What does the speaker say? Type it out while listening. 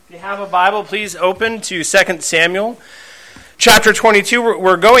If you have a Bible, please open to 2 Samuel. Chapter 22,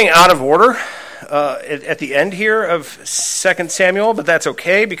 we're going out of order at the end here of 2 Samuel, but that's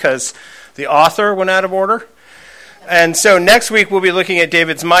okay because the author went out of order. And so next week we'll be looking at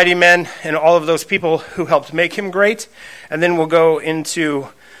David's mighty men and all of those people who helped make him great. And then we'll go into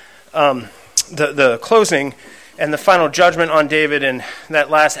the closing and the final judgment on David in that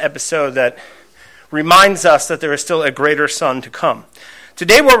last episode that reminds us that there is still a greater son to come.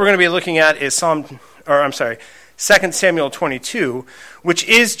 Today what we're going to be looking at is 2 Samuel 22, which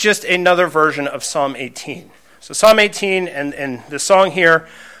is just another version of Psalm 18. So Psalm 18 and the song here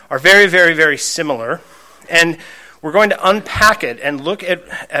are very, very, very similar. And we're going to unpack it and look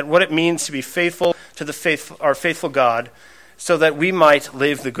at what it means to be faithful to our faithful God so that we might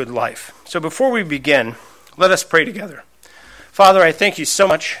live the good life. So before we begin, let us pray together. Father, I thank you so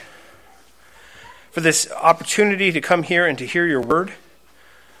much for this opportunity to come here and to hear your word.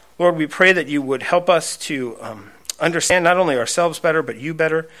 Lord, we pray that you would help us to understand not only ourselves better, but you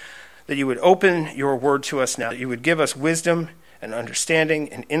better, that you would open your word to us now, that you would give us wisdom and understanding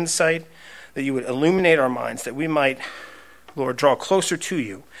and insight, that you would illuminate our minds, that we might, Lord, draw closer to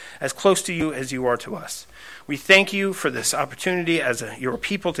you as you are to us. We thank you for this opportunity as your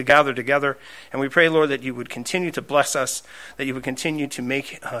people to gather together, and we pray, Lord, that you would continue to bless us, that you would continue to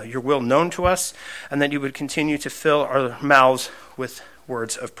make your will known to us, and that you would continue to fill our mouths with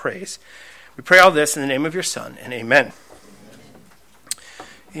words of praise. We pray all this in the name of your Son, and amen.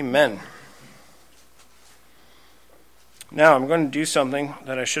 Amen. Now, I'm going to do something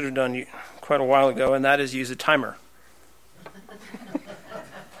that I should have done quite a while ago, and that is use a timer.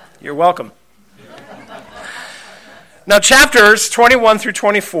 You're welcome. Now, chapters 21 through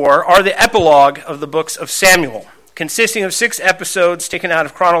 24 are the epilogue of the books of Samuel, consisting of 6 episodes taken out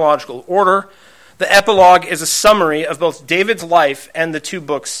of chronological order. The epilogue is a summary of both David's life and the 2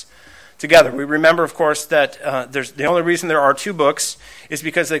 books together. We remember, of course, that the only reason there are 2 books is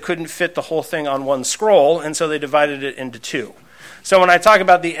because they couldn't fit the whole thing on one scroll, and so they divided it into 2. So when I talk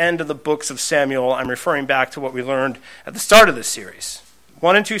about the end of the books of Samuel, I'm referring back to what we learned at the start of this series.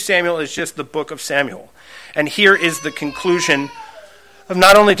 1 and 2 Samuel is just the book of Samuel. And here is the conclusion of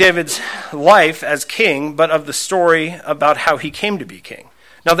not only David's life as king, but of the story about how he came to be king.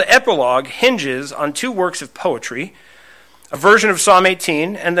 Now, the epilogue hinges on 2 works of poetry, a version of Psalm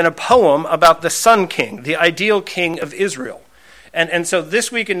 18, and then a poem about the Sun King, the ideal king of Israel. And so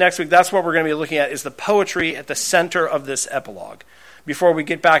this week and next week, that's what we're going to be looking at, is the poetry at the center of this epilogue. Before we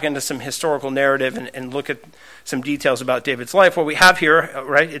get back into some historical narrative and look at some details about David's life, what we have here,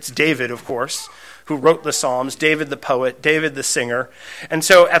 right, it's David, of course, who wrote the Psalms, David the poet, David the singer. And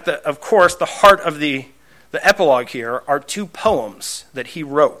so, of course, the heart of the epilogue here are 2 poems that he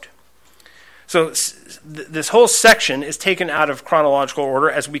wrote. So this whole section is taken out of chronological order,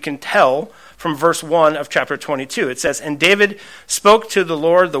 as we can tell from verse 1 of chapter 22. It says, "And David spoke to the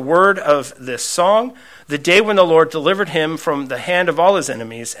Lord the word of this song, the day when the Lord delivered him from the hand of all his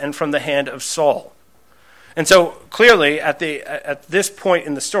enemies and from the hand of Saul." And so clearly at this point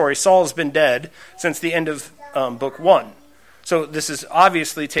in the story, Saul has been dead since the end of book 1. So this is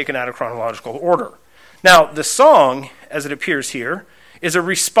obviously taken out of chronological order. Now, the song, as it appears here, is a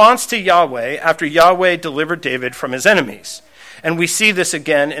response to Yahweh after Yahweh delivered David from his enemies. And we see this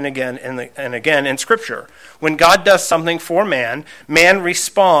again and again and again in Scripture. When God does something for man, man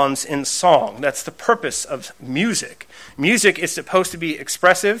responds in song. That's the purpose of music. Music is supposed to be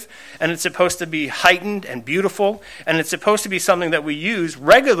expressive, and it's supposed to be heightened and beautiful, and it's supposed to be something that we use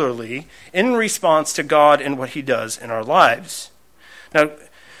regularly in response to God and what he does in our lives. Now,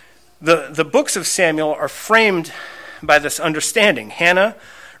 the books of Samuel are framed by this understanding. Hannah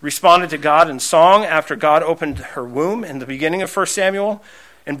responded to God in song after God opened her womb in the beginning of 1 Samuel.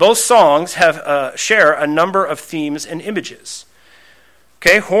 And both songs share a number of themes and images.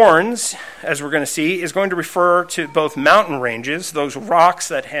 Okay, horns, as we're going to see, is going to refer to both mountain ranges, those rocks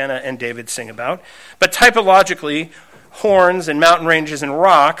that Hannah and David sing about. But typologically, horns and mountain ranges and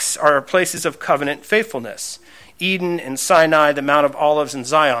rocks are places of covenant faithfulness. Eden and Sinai, the Mount of Olives and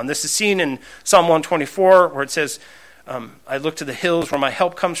Zion. This is seen in Psalm 124, where it says, I look to the hills where my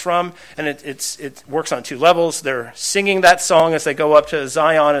help comes from, and it works on 2 levels. They're singing that song as they go up to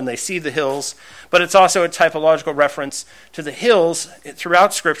Zion and they see the hills, but it's also a typological reference to the hills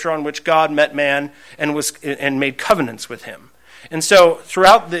throughout Scripture on which God met man and made covenants with him. And so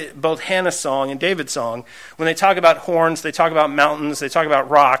throughout both Hannah's song and David's song, when they talk about horns, they talk about mountains, they talk about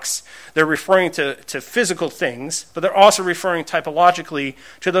rocks, they're referring to physical things, but they're also referring typologically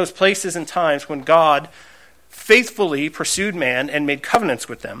to those places and times when God faithfully pursued man and made covenants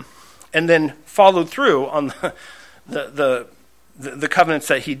with them, and then followed through on the the covenants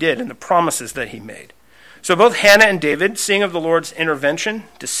that he did and the promises that he made. So both Hannah and David sing of the Lord's intervention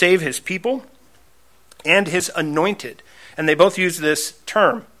to save his people and his anointed. And they both use this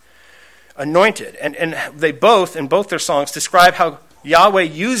term, anointed. And they both, in both their songs, describe how Yahweh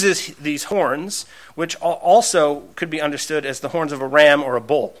uses these horns, which also could be understood as the horns of a ram or a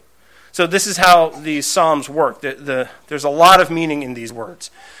bull. So this is how these psalms work. There's a lot of meaning in these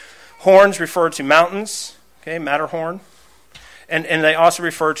words. Horns refer to mountains, okay, Matterhorn. And they also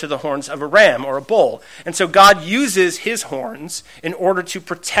refer to the horns of a ram or a bull. And so God uses his horns in order to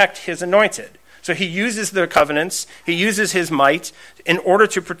protect his anointed. So he uses the covenants, he uses his might in order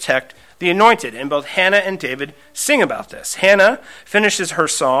to protect the anointed. And both Hannah and David sing about this. Hannah finishes her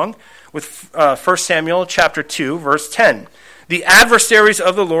song with 1 Samuel chapter 2, verse 10. The adversaries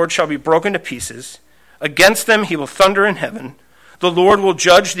of the Lord shall be broken to pieces. Against them he will thunder in heaven. The Lord will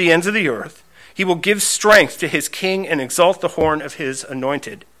judge the ends of the earth. He will give strength to his king and exalt the horn of his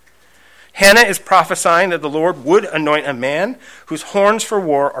anointed. Hannah is prophesying that the Lord would anoint a man whose horns for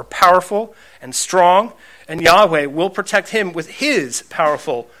war are powerful and strong, and Yahweh will protect him with his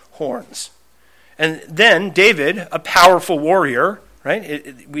powerful horns. And then David, a powerful warrior,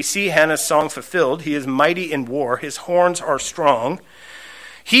 right? We see Hannah's song fulfilled. He is mighty in war. His horns are strong.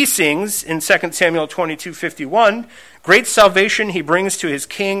 He sings in 2 Samuel 22:51, great salvation he brings to his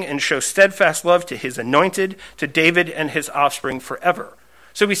king and shows steadfast love to his anointed, to David and his offspring forever.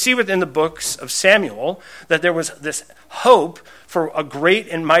 So we see within the books of Samuel that there was this hope for a great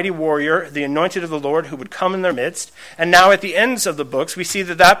and mighty warrior, the anointed of the Lord, who would come in their midst. And now at the ends of the books, we see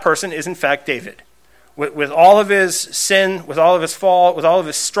that that person is in fact David. With all of his sin, with all of his fall, with all of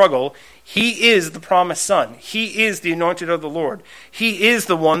his struggle, he is the promised son. He is the anointed of the Lord. He is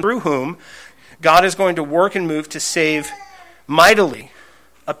the one through whom God is going to work and move to save mightily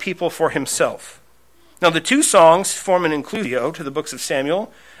a people for himself. Now the two songs form an inclusio to the books of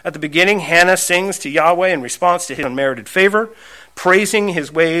Samuel. At the beginning, Hannah sings to Yahweh in response to his unmerited favor, praising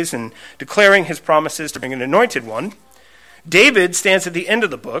his ways and declaring his promises to bring an anointed one. David stands at the end of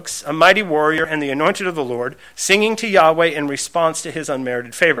the books, a mighty warrior and the anointed of the Lord, singing to Yahweh in response to his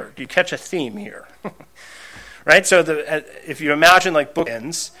unmerited favor. Do you catch a theme here? Right? So if you imagine like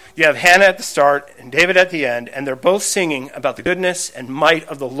bookends, you have Hannah at the start and David at the end, and they're both singing about the goodness and might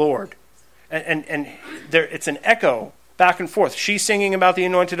of the Lord. And it's an echo back and forth. She's singing about the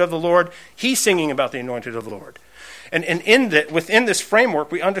anointed of the Lord. He's singing about the anointed of the Lord. And within this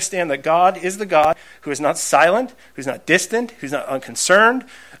framework, we understand that God is the God who is not silent, who's not distant, who's not unconcerned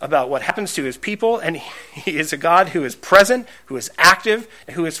about what happens to his people. And he is a God who is present, who is active,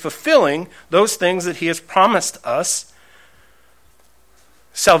 and who is fulfilling those things that he has promised us.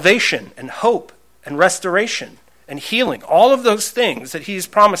 Salvation and hope and restoration and healing, all of those things that he has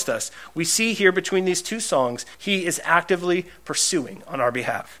promised us, we see here between these two songs, he is actively pursuing on our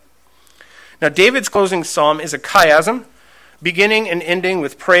behalf. Now, David's closing psalm is a chiasm, beginning and ending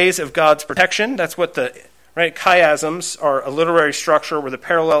with praise of God's protection. That's what chiasms are, a literary structure where the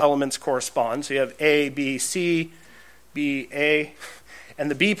parallel elements correspond. So you have A, B, C, B, A,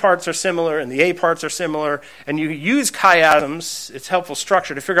 and the B parts are similar and the A parts are similar. And you use chiasms, it's helpful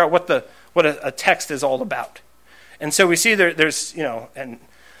structure, to figure out what a text is all about. And so we see there's, and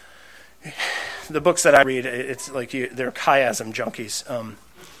the books that I read, it's like they're chiasm junkies.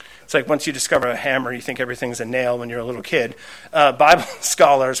 It's like once you discover a hammer, you think everything's a nail when you're a little kid. Bible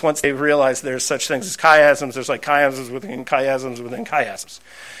scholars, once they realize there's such things as chiasms, there's like chiasms within chiasms within chiasms.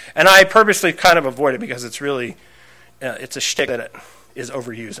 And I purposely kind of avoid it because it's really, it's a shtick that is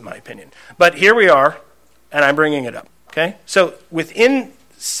overused in my opinion. But here we are, and I'm bringing it up. Okay, so within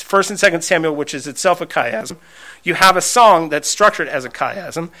 1 and 2 Samuel, which is itself a chiasm, you have a song that's structured as a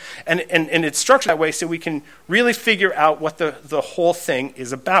chiasm, and it's structured that way so we can really figure out what the whole thing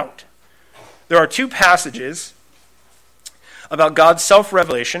is about. There are two passages about God's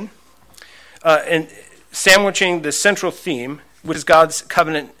self-revelation and sandwiching the central theme, which is God's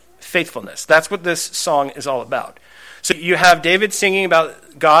covenant faithfulness. That's what this song is all about. So you have David singing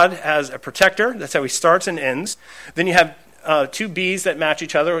about God as a protector. That's how he starts and ends. Then you have two B's that match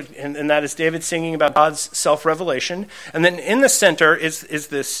each other, and that is David singing about God's self-revelation. And then in the center is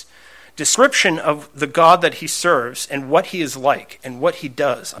this description of the God that he serves and what he is like and what he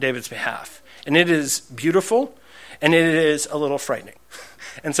does on David's behalf. And it is beautiful, and it is a little frightening.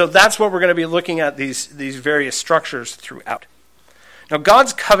 And so that's what we're going to be looking at, these various structures throughout. Now,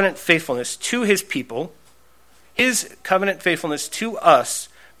 God's covenant faithfulness to his people, his covenant faithfulness to us,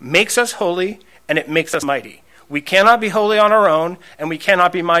 makes us holy, and it makes us mighty. We cannot be holy on our own, and we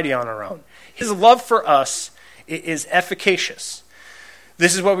cannot be mighty on our own. His love for us is efficacious.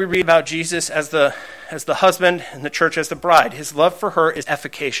 This is what we read about Jesus as the husband and the church as the bride. His love for her is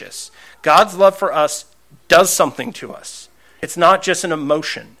efficacious. God's love for us does something to us. It's not just an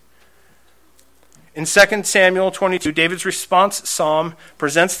emotion. In 2 Samuel 22, David's response psalm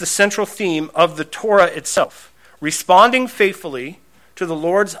presents the central theme of the Torah itself. Responding faithfully to the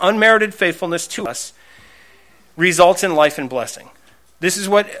Lord's unmerited faithfulness to us results in life and blessing. This is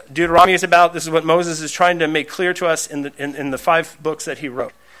what Deuteronomy is about. This is what Moses is trying to make clear to us in the 5 books that he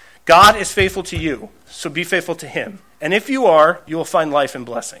wrote. God is faithful to you, so be faithful to him. And if you are, you will find life and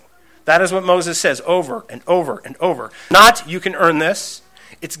blessing. That is what Moses says over and over and over. Not, you can earn this.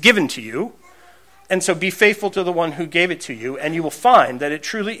 It's given to you. And so be faithful to the one who gave it to you, and you will find that it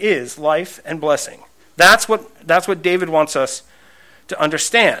truly is life and blessing. That's what David wants us to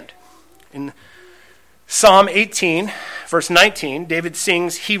understand. In Psalm 18, verse 19, David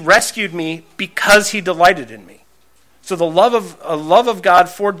sings, "He rescued me because he delighted in me." So the love of God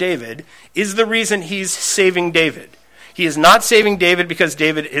for David is the reason he's saving David. He is not saving David because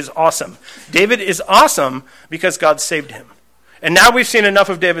David is awesome. David is awesome because God saved him. And now we've seen enough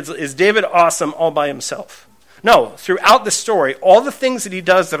of David. Is David awesome all by himself? No, throughout the story, all the things that he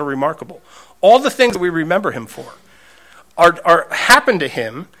does that are remarkable, all the things that we remember him for, are happen to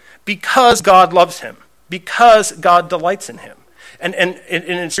him because God loves him, because God delights in him. And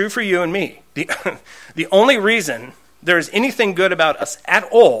it's true for you and me. The only reason there is anything good about us at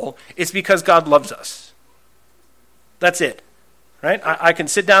all is because God loves us. That's it. Right? I can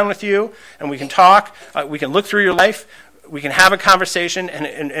sit down with you and we can talk. We can look through your life. We can have a conversation,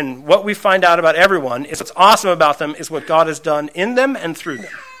 and what we find out about everyone is what's awesome about them is what God has done in them and through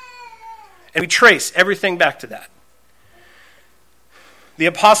them. And we trace everything back to that. The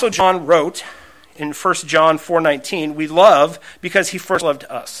Apostle John wrote in 1 John 4:19, "We love because he first loved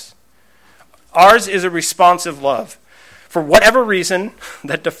us." Ours is a responsive love. For whatever reason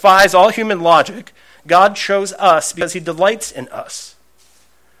that defies all human logic, God chose us because he delights in us.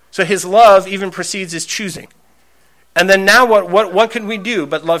 So his love even precedes his choosing. And then now what can we do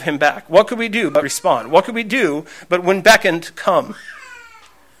but love him back? What could we do but respond? What could we do but when beckoned, come?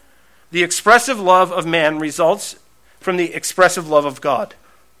 The expressive love of man results from the expressive love of God.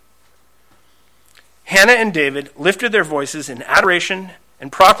 Hannah and David lifted their voices in adoration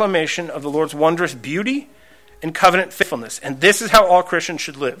and proclamation of the Lord's wondrous beauty and covenant faithfulness. And this is how all Christians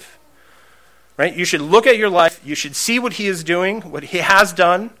should live. Right? You should look at your life. You should see what he is doing, what he has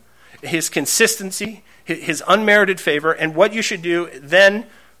done, his consistency, his unmerited favor, and what you should do then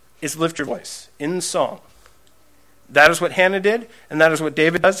is lift your voice in song. That is what Hannah did, and that is what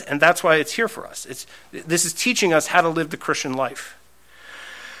David does, and that's why it's here for us. This is teaching us how to live the Christian life.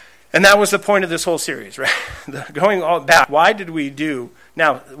 And that was the point of this whole series, right? Going all back, why did we do,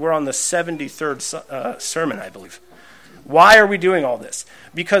 now we're on the 73rd sermon, I believe. Why are we doing all this?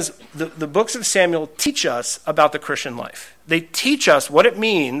 Because the books of Samuel teach us about the Christian life. They teach us what it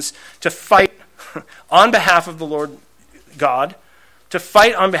means to fight on behalf of the Lord God, to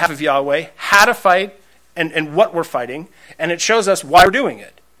fight on behalf of Yahweh, how to fight and what we're fighting, and it shows us why we're doing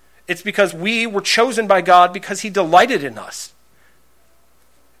it. It's because we were chosen by God because he delighted in us.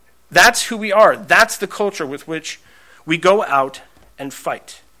 That's who we are. That's the culture with which we go out and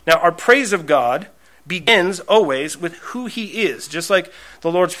fight. Now, our praise of God begins always with who he is. Just like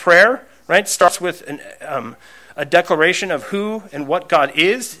the Lord's Prayer, right, starts with a declaration of who and what God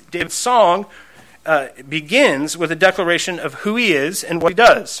is. David's song begins with a declaration of who he is and what he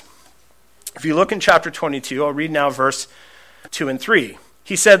does. If you look in chapter 22, I'll read now verse 2 and 3.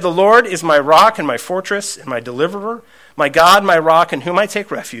 He said, "The Lord is my rock and my fortress and my deliverer, my God, my rock in whom I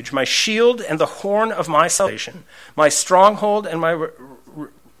take refuge, my shield and the horn of my salvation, my stronghold and my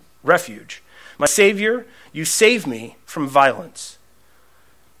refuge. My Savior, you save me from violence."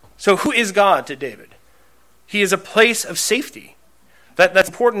 So who is God to David? He is a place of safety. That's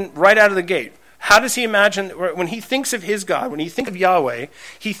important right out of the gate. How does he imagine, when he thinks of his God, when he thinks of Yahweh,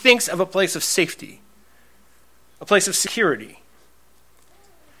 he thinks of a place of safety, a place of security.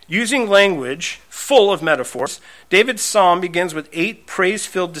 Using language full of metaphors, David's psalm begins with 8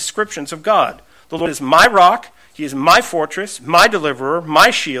 praise-filled descriptions of God. The Lord is my rock, he is my fortress, my deliverer, my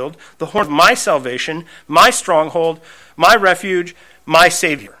shield, the horn of my salvation, my stronghold, my refuge, my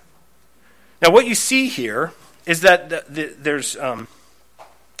Savior. Now what you see here is that there's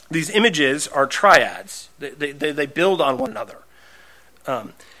these images are triads. They build on one another.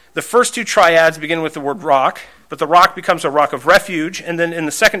 The first 2 triads begin with the word rock, but the rock becomes a rock of refuge, and then in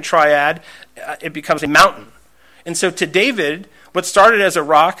the second triad, it becomes a mountain. And so to David, what started as a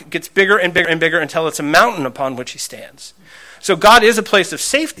rock gets bigger and bigger and bigger until it's a mountain upon which he stands. So God is a place of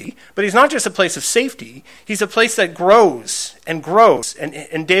safety, but he's not just a place of safety. He's a place that grows and grows.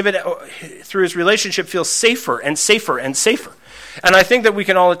 And David, through his relationship, feels safer and safer and safer. And I think that we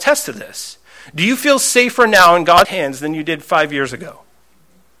can all attest to this. Do you feel safer now in God's hands than you did 5 years ago?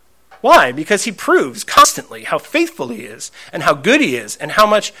 Why? Because he proves constantly how faithful he is and how good he is and how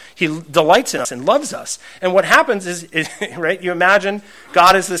much he delights in us and loves us. And what happens is right, you imagine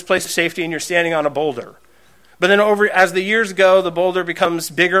God is this place of safety and you're standing on a boulder. But then as the years go, the boulder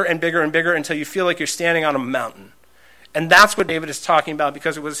becomes bigger and bigger and bigger until you feel like you're standing on a mountain. And that's what David is talking about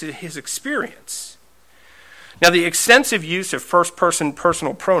because it was his experience. Now, the extensive use of first-person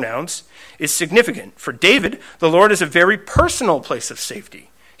personal pronouns is significant. For David, the Lord is a very personal place of safety.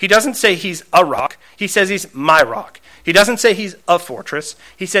 He doesn't say he's a rock. He says he's my rock. He doesn't say he's a fortress.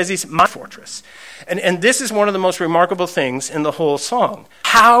 He says he's my fortress. And this is one of the most remarkable things in the whole song.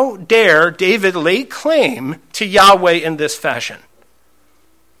 How dare David lay claim to Yahweh in this fashion?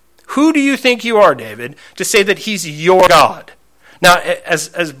 Who do you think you are, David, to say that he's your God? Now,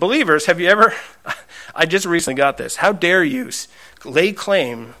 as believers, have you ever... I just recently got this. How dare you lay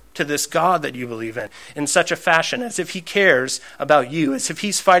claim to this God that you believe in such a fashion, as if he cares about you, as if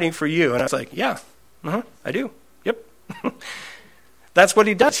he's fighting for you? And I was like, yeah, I do. Yep. That's what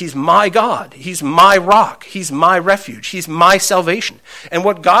he does. He's my God. He's my rock. He's my refuge. He's my salvation. And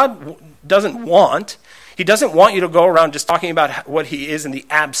what God doesn't want, he doesn't want you to go around just talking about what he is in the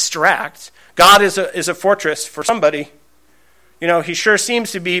abstract. God is a fortress for somebody. You know, he sure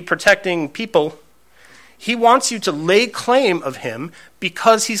seems to be protecting people. He wants you to lay claim of him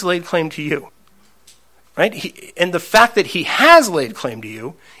because he's laid claim to you. Right? And the fact that he has laid claim to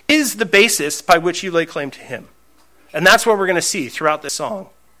you is the basis by which you lay claim to him. And that's what we're going to see throughout this song.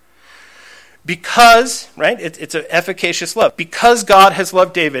 Because, right, it's an efficacious love. Because God has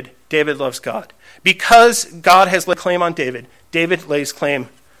loved David, David loves God. Because God has laid claim on David, David lays claim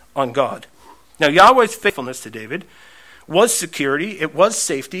on God. Now, Yahweh's faithfulness to David was security, it was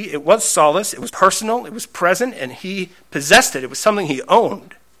safety, it was solace, it was personal, it was present, and he possessed it. It was something he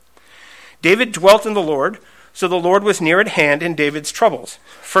owned. David dwelt in the Lord, so the Lord was near at hand in David's troubles.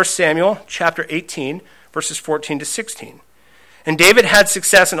 1 Samuel chapter 18, verses 14 to 16. And David had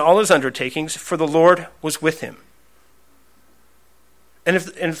success in all his undertakings, for the Lord was with him. And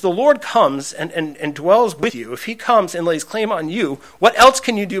if the Lord comes and dwells with you, if he comes and lays claim on you, what else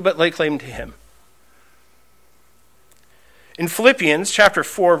can you do but lay claim to him? In Philippians chapter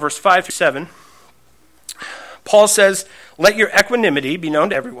 4, verse 5 through 7, Paul says, "Let your equanimity be known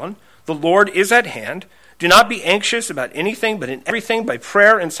to everyone. The Lord is at hand. Do not be anxious about anything, but in everything by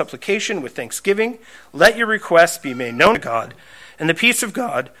prayer and supplication with thanksgiving, let your requests be made known to God. And the peace of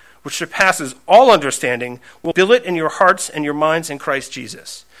God, which surpasses all understanding, will billet in your hearts and your minds in Christ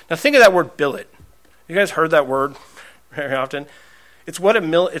Jesus." Now think of that word billet. You guys heard that word very often? It's what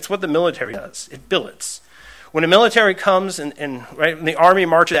the military does. It billets. When a military comes and right, when the army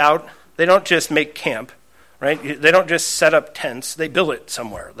marches out, they don't just make camp, right? They don't just set up tents. They billet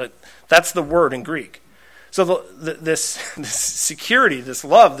somewhere. That's the word in Greek. So this security, this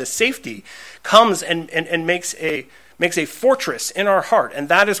love, this safety comes and makes a fortress in our heart. And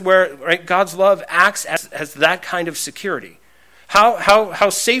that is where, right, God's love acts as that kind of security. How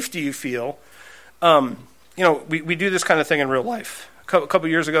safe do you feel? We do this kind of thing in real life. A couple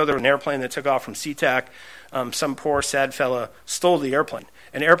years ago, there was an airplane that took off from SeaTac. Some poor, sad fella stole the airplane.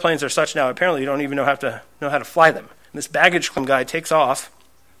 And airplanes are such now, apparently you don't even know how to fly them. And this baggage claim guy takes off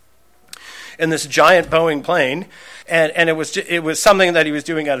in this giant Boeing plane, and it was something that he was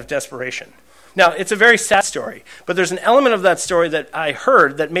doing out of desperation. Now, it's a very sad story, but there's an element of that story that I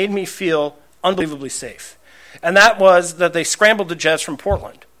heard that made me feel unbelievably safe. And that was that they scrambled the jets from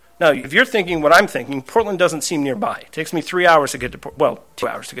Portland. Now, if you're thinking what I'm thinking, Portland doesn't seem nearby. It takes me 3 hours to get to 2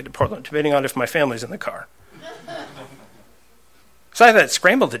 hours to get to Portland, depending on if my family's in the car. So I thought,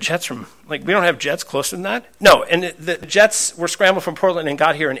 scrambled the jets from, we don't have jets closer than that? No, and the jets were scrambled from Portland and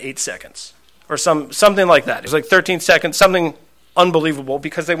got here in 8 seconds. Or something like that. It was like 13 seconds, something unbelievable,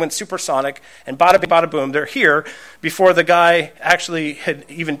 because they went supersonic, and bada bing, bada boom, they're here before the guy actually had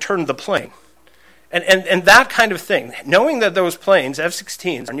even turned the plane. And that kind of thing, knowing that those planes,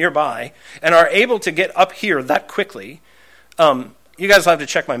 F-16s, are nearby and are able to get up here that quickly, you guys will have to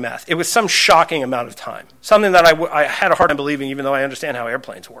check my math. It was some shocking amount of time, something that I had a hard time believing, even though I understand how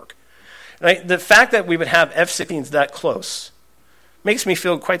airplanes work. Right? The fact that we would have F-16s that close makes me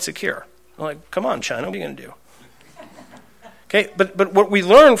feel quite secure. I'm like, come on, China, what are you going to do? Okay, but what we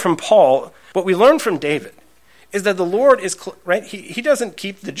learn from Paul, what we learn from David, is that the Lord is, right? He doesn't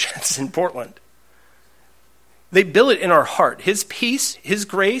keep the jets in Portland. They billet in our heart. His peace, his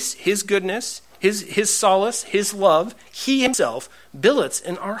grace, his goodness his solace, his love, he himself billets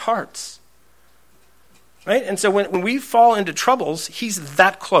in our hearts. Right? And so when we fall into troubles, he's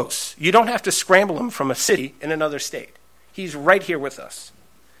that close. You don't have to scramble him from a city in another state. He's right here with us.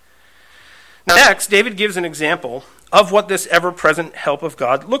 Now, next, David gives an example of what this ever-present help of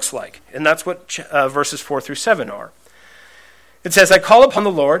God looks like. And that's what verses 4 through 7 are. It says, I call upon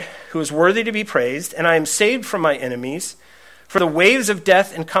the Lord, who is worthy to be praised, and I am saved from my enemies. For the waves of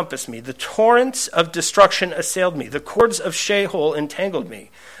death encompassed me. The torrents of destruction assailed me. The cords of Sheol entangled me.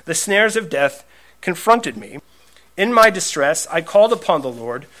 The snares of death confronted me. In my distress, I called upon the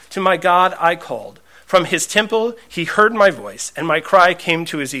Lord. To my God I called. From his temple he heard my voice, and my cry came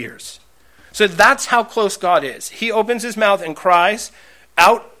to his ears. So that's how close God is. He opens his mouth and cries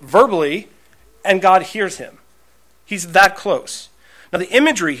out verbally, and God hears him. He's that close. Now the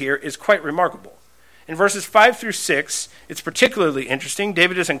imagery here is quite remarkable. In verses 5 through 6, it's particularly interesting.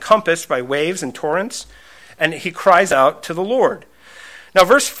 David is encompassed by waves and torrents, and he cries out to the Lord. Now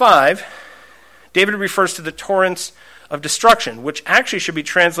verse 5, David refers to the torrents of destruction, which actually should be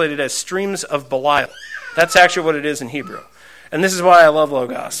translated as streams of Belial. That's actually what it is in Hebrew. And this is why I love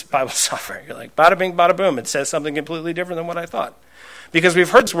Logos, Bible software. You're like, bada bing, bada boom. It says something completely different than what I thought. Because we've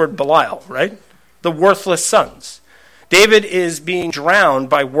heard this word Belial, right? The worthless sons. David is being drowned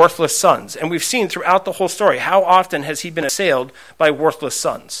by worthless sons. And we've seen throughout the whole story, how often has he been assailed by worthless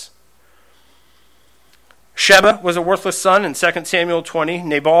sons? Sheba was a worthless son in 2 Samuel 20.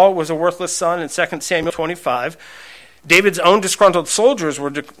 Nabal was a worthless son in 2 Samuel 25. David's own disgruntled soldiers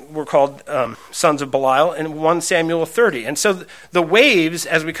were called sons of Belial in 1 Samuel 30. And so the waves,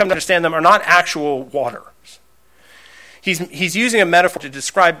 as we come to understand them, are not actual waters. He's using a metaphor to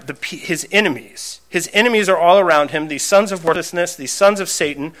describe his enemies. His enemies are all around him. These sons of worthlessness, these sons of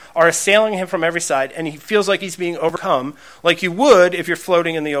Satan, are assailing him from every side, and he feels like he's being overcome, like you would if you're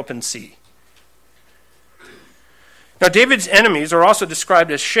floating in the open sea. Now, David's enemies are also described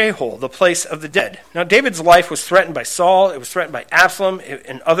as Sheol, the place of the dead. Now, David's life was threatened by Saul, it was threatened by Absalom,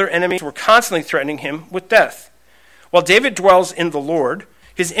 and other enemies were constantly threatening him with death. While David dwells in the Lord,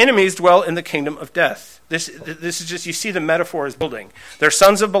 his enemies dwell in the kingdom of death. This is just, you see the metaphor is building. They're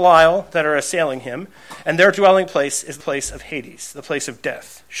sons of Belial that are assailing him, and their dwelling place is the place of Hades, the place of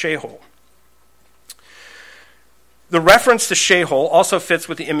death, Sheol. The reference to Sheol also fits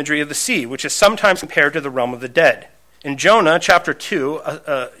with the imagery of the sea, which is sometimes compared to the realm of the dead. In Jonah, chapter 2,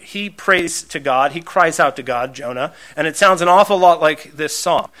 he prays to God. He cries out to God, Jonah, and it sounds an awful lot like this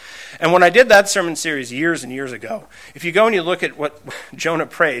psalm. And when I did that sermon series years and years ago, if you go and you look at what Jonah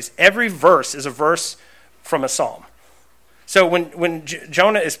prays, every verse is a verse from a psalm. So when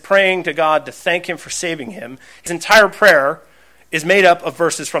Jonah is praying to God to thank him for saving him, his entire prayer is made up of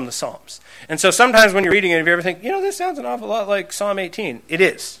verses from the Psalms. And so sometimes when you're reading it, if you ever think, this sounds an awful lot like Psalm 18, it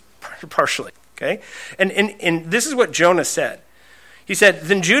is, partially. Okay, and this is what Jonah said. He said,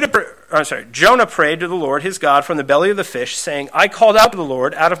 then Jonah prayed to the Lord his God from the belly of the fish, saying, I called out to the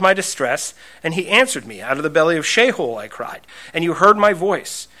Lord out of my distress, and he answered me. Out of the belly of Sheol I cried, and you heard my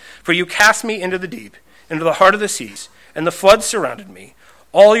voice. For you cast me into the deep, into the heart of the seas, and the floods surrounded me.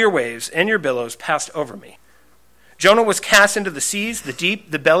 All your waves and your billows passed over me. Jonah was cast into the seas, the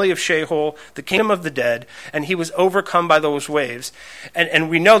deep, the belly of Sheol, the kingdom of the dead, and he was overcome by those waves. And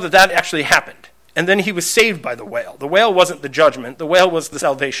we know that actually happened. And then he was saved by the whale. The whale wasn't the judgment. The whale was the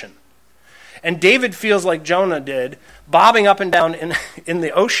salvation. And David feels like Jonah did, bobbing up and down in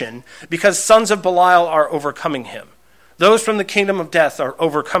the ocean because sons of Belial are overcoming him. Those from the kingdom of death are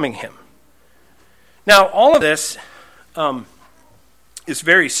overcoming him. Now, all of this is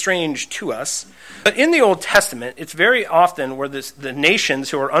very strange to us. But in the Old Testament, it's very often where the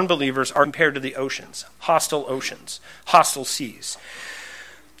nations who are unbelievers are compared to the oceans, hostile seas.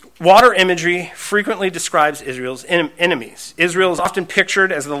 Water imagery frequently describes Israel's enemies. Israel is often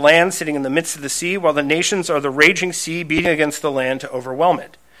pictured as the land sitting in the midst of the sea, while the nations are the raging sea beating against the land to overwhelm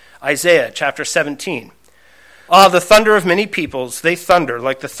it. Isaiah chapter 17. Ah, the thunder of many peoples, they thunder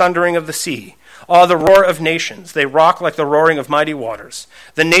like the thundering of the sea. Ah, the roar of nations, they rock like the roaring of mighty waters.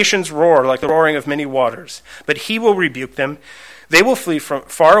 The nations roar like the roaring of many waters. But he will rebuke them. They will flee from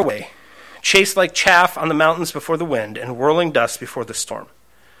far away, chased like chaff on the mountains before the wind, and whirling dust before the storm.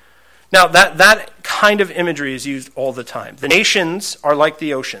 Now, that kind of imagery is used all the time. The nations are like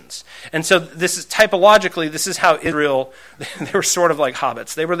the oceans. And so this is typologically, this is how Israel, they were sort of like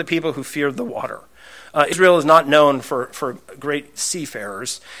hobbits. They were the people who feared the water. Israel is not known for great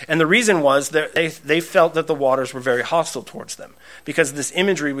seafarers. And the reason was that they felt that the waters were very hostile towards them because this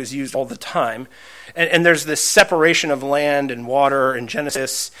imagery was used all the time. And there's this separation of land and water in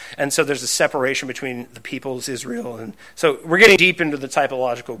Genesis. And so there's a separation between the peoples, Israel. And so we're getting deep into the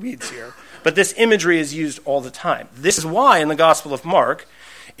typological weeds here. But this imagery is used all the time. This is why in the Gospel of Mark,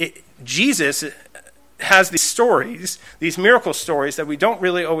 Jesus has these stories, these miracle stories that we don't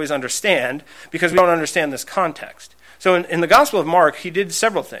really always understand because we don't understand this context. So in the Gospel of Mark, he did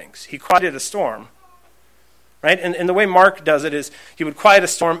several things. He quieted a storm, right? And the way Mark does it is he would quiet a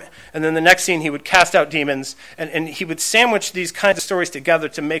storm, and then the next scene he would cast out demons, and he would sandwich these kinds of stories together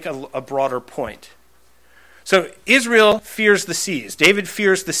to make a broader point. So Israel fears the seas. David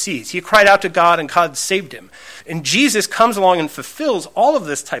fears the seas. He cried out to God, and God saved him. And Jesus comes along and fulfills all of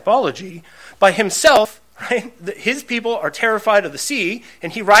this typology by himself, right? His people are terrified of the sea,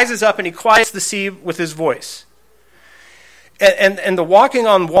 and he rises up and he quiets the sea with his voice. And the walking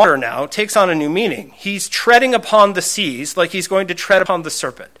on water now takes on a new meaning. He's treading upon the seas like he's going to tread upon the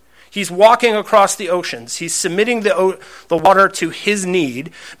serpent. He's walking across the oceans. He's submitting the water to his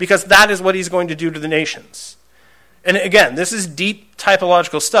need because that is what he's going to do to the nations. And again, this is deep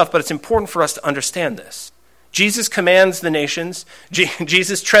typological stuff, but it's important for us to understand this. Jesus commands the nations.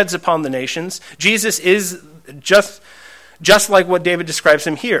 Jesus treads upon the nations. Jesus is just like what David describes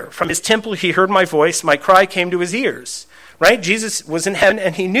him here. From his temple he heard my voice. My cry came to his ears. Right? Jesus was in heaven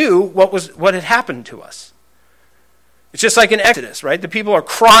and he knew what had happened to us. It's just like in Exodus, right? The people are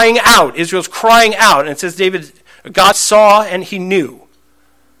crying out. Israel's crying out. And it says God saw and he knew.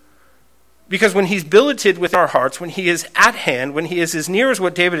 Because when he's billeted with our hearts, when he is at hand, when he is as near as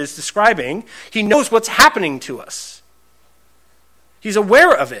what David is describing, he knows what's happening to us. He's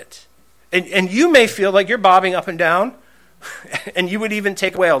aware of it. And you may feel like you're bobbing up and down, and you would even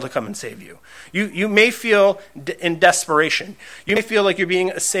take a whale to come and save you. You may feel in desperation. You may feel like you're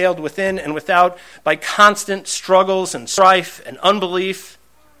being assailed within and without by constant struggles and strife and unbelief.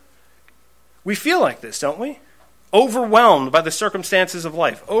 We feel like this, don't we? Overwhelmed by the circumstances of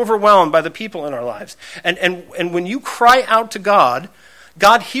life, overwhelmed by the people in our lives. And when you cry out to God,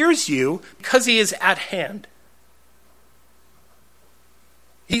 God hears you because he is at hand.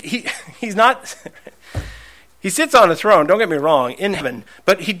 He's not... He sits on a throne, don't get me wrong, in heaven,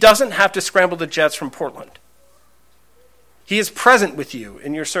 but he doesn't have to scramble the jets from Portland. He is present with you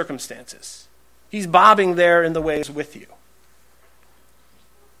in your circumstances. He's bobbing there in the waves with you.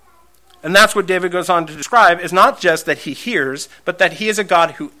 And that's what David goes on to describe, is not just that he hears, but that he is a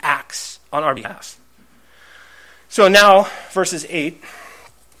God who acts on our behalf. So now, verses 8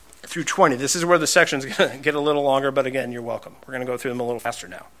 through 20. This is where the section's going to get a little longer, but again, you're welcome. We're going to go through them a little faster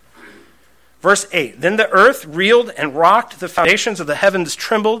now. Verse 8, then the earth reeled and rocked, the foundations of the heavens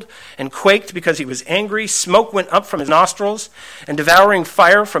trembled and quaked because he was angry. Smoke went up from his nostrils and devouring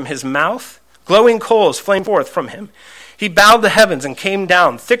fire from his mouth. Glowing coals flamed forth from him. He bowed the heavens and came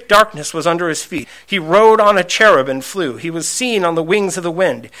down. Thick darkness was under his feet. He rode on a cherub and flew. He was seen on the wings of the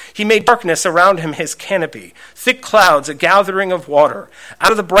wind. He made darkness around him his canopy. Thick clouds, a gathering of water.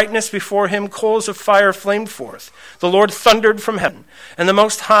 Out of the brightness before him, coals of fire flamed forth. The Lord thundered from heaven, and the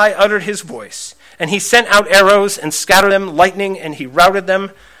Most High uttered his voice. And he sent out arrows and scattered them, lightning, and he routed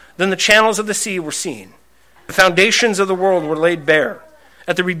them. Then the channels of the sea were seen. The foundations of the world were laid bare.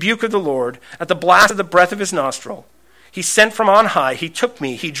 At the rebuke of the Lord, at the blast of the breath of his nostril, he sent from on high, he took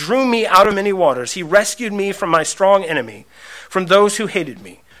me, he drew me out of many waters. He rescued me from my strong enemy, from those who hated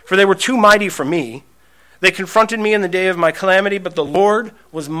me. For they were too mighty for me. They confronted me in the day of my calamity, but the Lord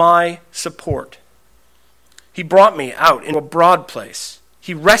was my support. He brought me out into a broad place.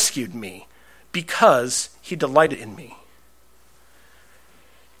 He rescued me because he delighted in me.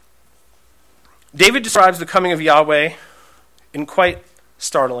 David describes the coming of Yahweh in quite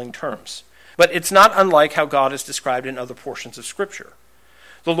startling terms. But it's not unlike how God is described in other portions of Scripture.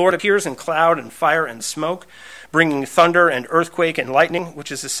 The Lord appears in cloud and fire and smoke, bringing thunder and earthquake and lightning,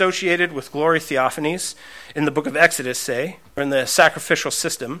 which is associated with glory theophanies in the book of Exodus, say, or in the sacrificial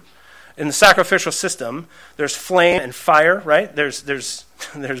system. In the sacrificial system, there's flame and fire, right? There's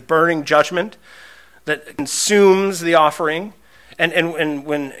burning judgment that consumes the offering. And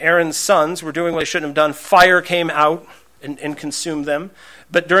when Aaron's sons were doing what they shouldn't have done, fire came out and consumed them.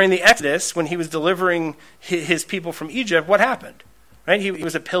 But during the Exodus, when he was delivering his people from Egypt, what happened? Right? He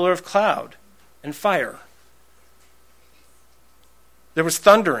was a pillar of cloud and fire. There was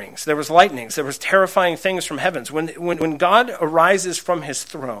thunderings, there was lightnings, there was terrifying things from heavens. When God arises from his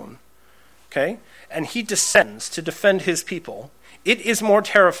throne, okay, and he descends to defend his people, it is more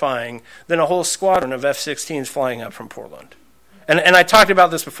terrifying than a whole squadron of F-16s flying up from Portland. And I talked about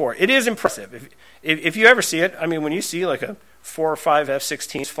this before. It is impressive. If you ever see it, I mean, when you see like a 4 or 5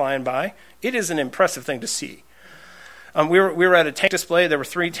 F-16s flying by, it is an impressive thing to see. We were at a tank display. There were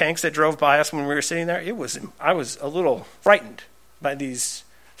 3 tanks that drove by us when we were sitting there. I was a little frightened by these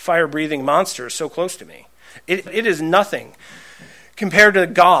fire-breathing monsters so close to me. It is nothing compared to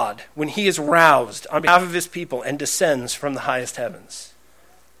God when he is roused on behalf of his people and descends from the highest heavens.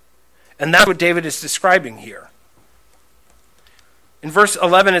 And that's what David is describing here. In verse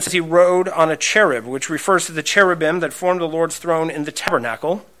 11, it says he rode on a cherub, which refers to the cherubim that formed the Lord's throne in the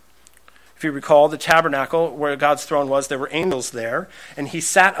tabernacle. If you recall, the tabernacle where God's throne was, there were angels there, and he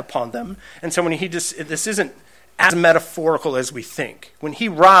sat upon them. And so this isn't as metaphorical as we think. When he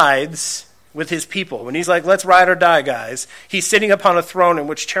rides with his people, when he's like, let's ride or die, guys, he's sitting upon a throne in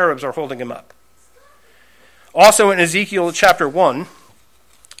which cherubs are holding him up. Also in Ezekiel chapter 1,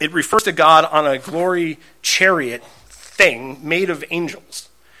 it refers to God on a glory chariot thing made of angels.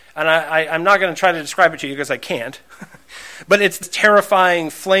 And I'm not going to try to describe it to you because I can't. But it's a terrifying,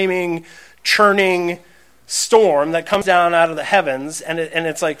 flaming, churning storm that comes down out of the heavens, and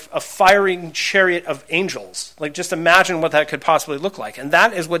it's like a firing chariot of angels. Like, just imagine what that could possibly look like. And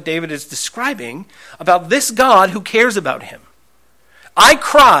that is what David is describing about this God who cares about him. I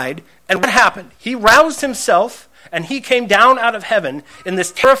cried, and what happened? He roused himself, and he came down out of heaven in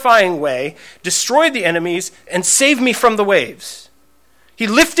this terrifying way, destroyed the enemies, and saved me from the waves. He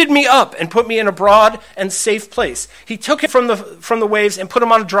lifted me up and put me in a broad and safe place. He took him from the waves and put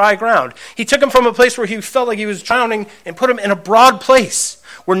him on dry ground. He took him from a place where he felt like he was drowning and put him in a broad place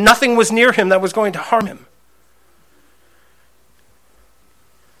where nothing was near him that was going to harm him.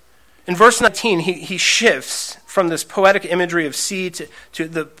 In verse 19, he shifts from this poetic imagery of sea to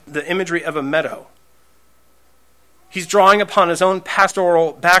the imagery of a meadow. He's drawing upon his own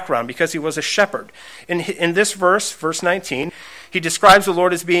pastoral background because he was a shepherd. In this verse 19, he describes the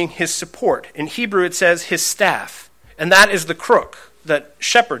Lord as being his support. In Hebrew, it says his staff. And that is the crook that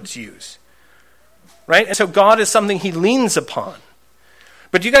shepherds use. Right? And so God is something he leans upon.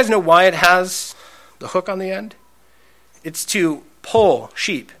 But do you guys know why it has the hook on the end? It's to pull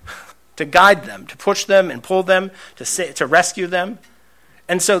sheep, to guide them, to push them and pull them, to rescue them.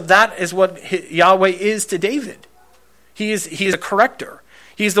 And so that is what Yahweh is to David. He is a corrector.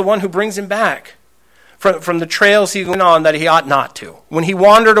 He's the one who brings him back from the trails he went on that he ought not to. When he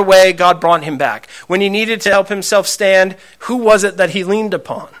wandered away, God brought him back. When he needed to help himself stand, who was it that he leaned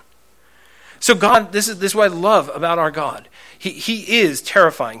upon? So God, this is what I love about our God. He is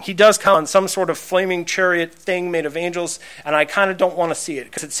terrifying. He does come on some sort of flaming chariot thing made of angels, and I kind of don't want to see it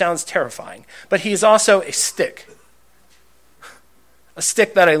because it sounds terrifying. But he is also a stick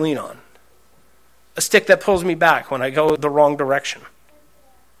that I lean on. A stick that pulls me back when I go the wrong direction.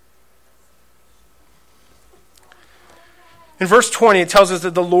 In verse 20, it tells us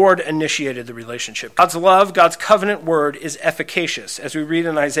that the Lord initiated the relationship. God's love, God's covenant word is efficacious, as we read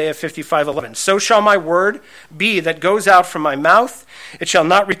in Isaiah 55:11. So shall my word be that goes out from my mouth. It shall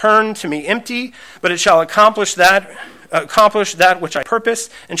not return to me empty, but it shall accomplish that which I purpose,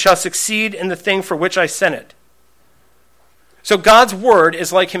 and shall succeed in the thing for which I sent it. So God's word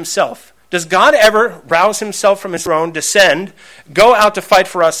is like himself. Does God ever rouse himself from his throne, descend, go out to fight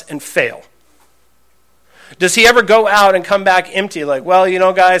for us, and fail? Does he ever go out and come back empty, like,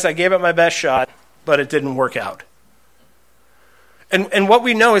 well, guys, I gave it my best shot, but it didn't work out? And what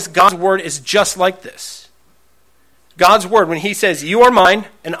we know is God's word is just like this. God's word, when he says, you are mine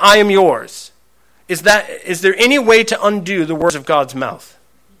and I am yours, is there any way to undo the words of God's mouth?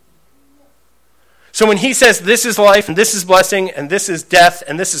 So when he says this is life and this is blessing and this is death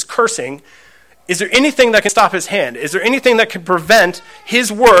and this is cursing, is there anything that can stop his hand? Is there anything that can prevent his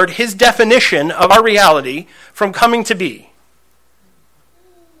word, his definition of our reality from coming to be?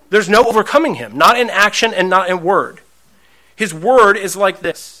 There's no overcoming him, not in action and not in word. His word is like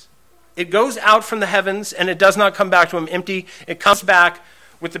this. It goes out from the heavens and it does not come back to him empty. It comes back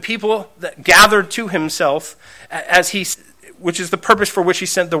with the people that gathered to himself, which is the purpose for which he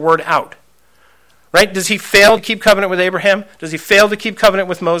sent the word out. Right? Does he fail to keep covenant with Abraham? Does he fail to keep covenant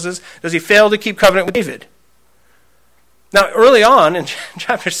with Moses? Does he fail to keep covenant with David? Now, early on in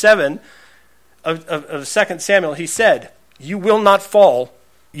chapter 7 of 2 Samuel, he said, you will not fall,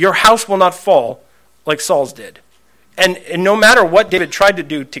 your house will not fall like Saul's did. And no matter what David tried to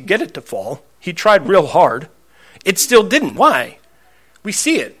do to get it to fall, he tried real hard, it still didn't. Why? We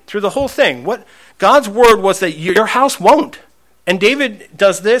see it through the whole thing. What God's word was that your house won't. And David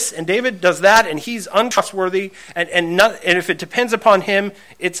does this, and David does that, and he's untrustworthy, and if it depends upon him,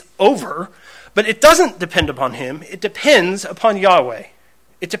 it's over. But it doesn't depend upon him. It depends upon Yahweh.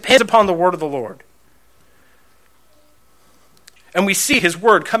 It depends upon the word of the Lord. And we see his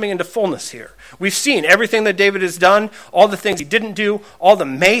word coming into fullness here. We've seen everything that David has done, all the things he didn't do, all the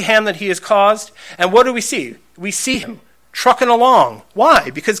mayhem that he has caused. And what do we see? We see him trucking along.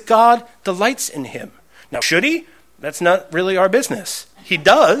 Why? Because God delights in him. Now, should he? That's not really our business. He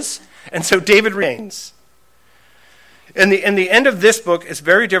does, and so David reigns. And the end of this book is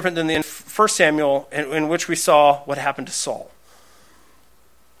very different than the end of 1 Samuel, in which we saw what happened to Saul.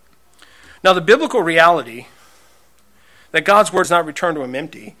 Now, the biblical reality that God's word does not return to him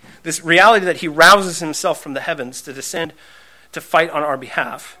empty, this reality that he rouses himself from the heavens to descend to fight on our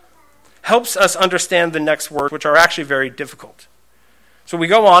behalf, helps us understand the next words, which are actually very difficult. So we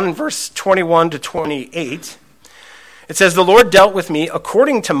go on in verse 21 to 28. It says, "The Lord dealt with me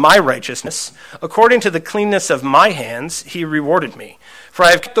according to my righteousness, according to the cleanness of my hands, he rewarded me. For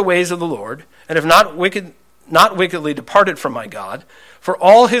I have kept the ways of the Lord, and have not wickedly departed from my God. For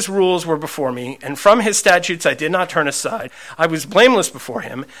all his rules were before me, and from his statutes I did not turn aside. I was blameless before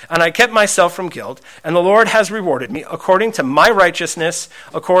him, and I kept myself from guilt. And the Lord has rewarded me according to my righteousness,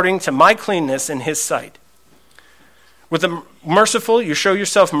 according to my cleanness in his sight. With the merciful, you show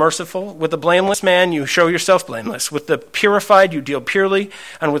yourself merciful. With the blameless man, you show yourself blameless. With the purified, you deal purely.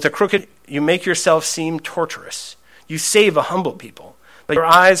 And with the crooked, you make yourself seem torturous. You save a humble people, but your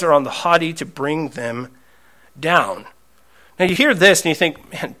eyes are on the haughty to bring them down." Now you hear this and you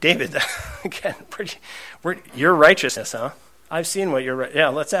think, man, David, again, your righteousness, huh? I've seen what your, yeah,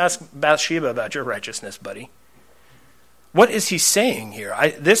 let's ask Bathsheba about your righteousness, buddy. What is he saying here?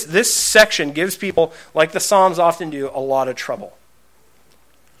 This section gives people, like the Psalms often do, a lot of trouble.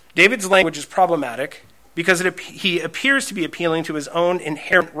 David's language is problematic because he appears to be appealing to his own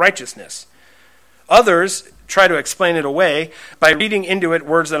inherent righteousness. Others try to explain it away by reading into it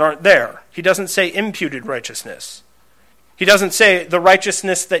words that aren't there. He doesn't say imputed righteousness. He doesn't say the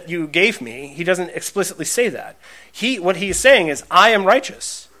righteousness that you gave me. He doesn't explicitly say that. What he is saying is, I am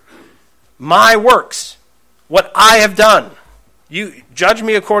righteous. My works, what I have done. You judge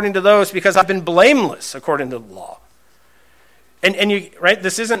me according to those because I've been blameless according to the law. And you, right,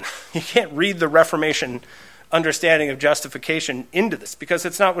 this isn't, you can't read the Reformation understanding of justification into this because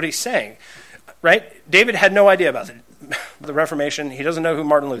it's not what he's saying, right? David had no idea about the Reformation. He doesn't know who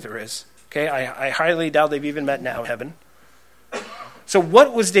Martin Luther is. Okay, I highly doubt they've even met now in heaven. So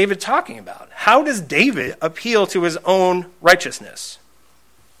what was David talking about? How does David appeal to his own righteousness?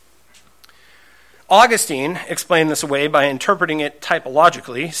 Augustine explained this away by interpreting it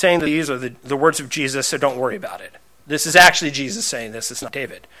typologically, saying that these are the words of Jesus, so don't worry about it. This is actually Jesus saying this, it's not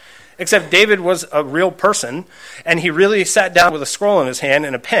David. Except David was a real person, and he really sat down with a scroll in his hand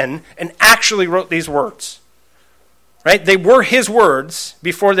and a pen and actually wrote these words. Right? They were his words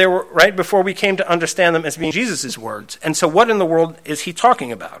before we came to understand them as being Jesus' words. And so what in the world is he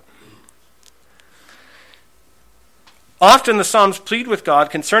talking about? Often the Psalms plead with God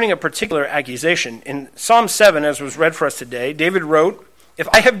concerning a particular accusation. In Psalm 7, as was read for us today, David wrote, "If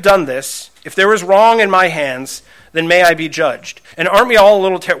I have done this, if there is wrong in my hands, then may I be judged." And aren't we all a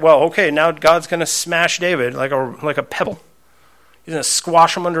little, well, okay, now God's going to smash David like a pebble. He's going to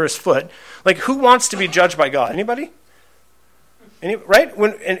squash him under his foot. Like, who wants to be judged by God? Anybody? Right?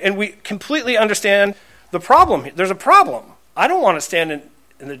 And we completely understand the problem. There's a problem. I don't want to stand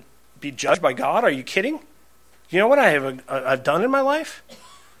and be judged by God. Are you kidding? You know what I've done in my life?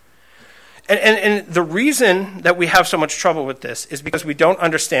 And the reason that we have so much trouble with this is because we don't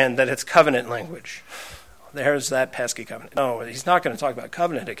understand that it's covenant language. There's that pesky covenant. No, he's not going to talk about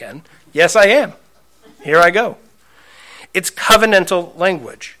covenant again. Yes, I am. Here I go. It's covenantal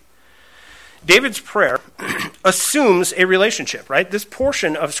language. David's prayer assumes a relationship, right? This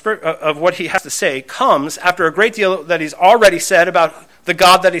portion of what he has to say comes after a great deal that he's already said about the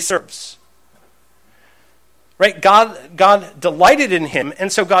God that he serves. Right? God delighted in him,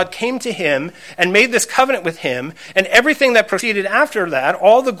 and so God came to him and made this covenant with him, and everything that proceeded after that,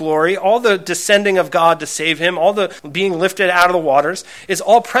 all the glory, all the descending of God to save him, all the being lifted out of the waters, is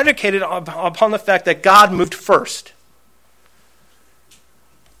all predicated upon the fact that God moved first.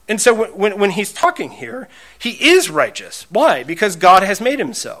 And so when he's talking here, he is righteous. Why? Because God has made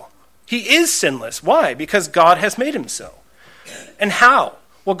him so. He is sinless. Why? Because God has made him so. And how?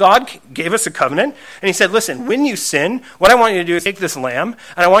 Well, God gave us a covenant, and he said, listen, when you sin, what I want you to do is take this lamb,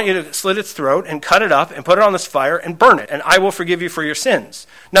 and I want you to slit its throat and cut it up and put it on this fire and burn it, and I will forgive you for your sins.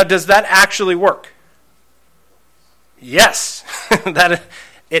 Now, does that actually work? Yes,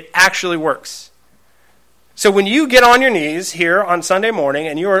 it actually works. So when you get on your knees here on Sunday morning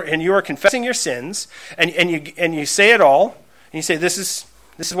and you are confessing your sins, and you say it all, and you say, this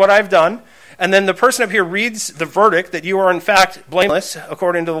is what I've done, and then the person up here reads the verdict that you are in fact blameless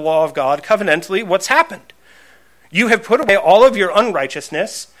according to the law of God, covenantally, what's happened? You have put away all of your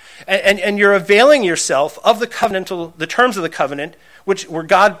unrighteousness, and you're availing yourself of the terms of the covenant, where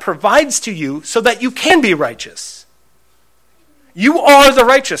God provides to you so that you can be righteous. You are the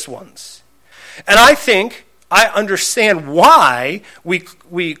righteous ones. And I think I understand why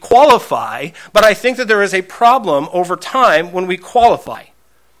we qualify, but I think that there is a problem over time when we qualify.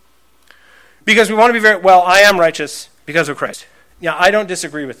 Because we want to be I am righteous because of Christ. Yeah, I don't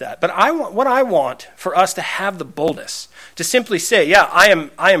disagree with that. But what I want for us to have the boldness to simply say, yeah,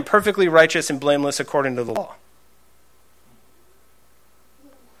 I am perfectly righteous and blameless according to the law.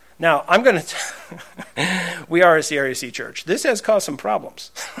 Now, we are a CREC church. This has caused some problems.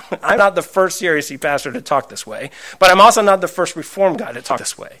 I'm not the first CREC pastor to talk this way, but I'm also not the first Reformed guy to talk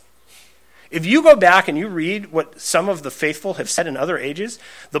this way. If you go back and you read what some of the faithful have said in other ages,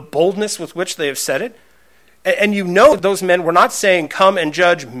 the boldness with which they have said it, and you know those men were not saying, come and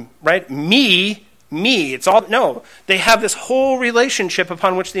judge, right? Me. It's all, no. They have this whole relationship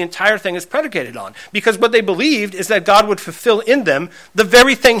upon which the entire thing is predicated on. Because what they believed is that God would fulfill in them the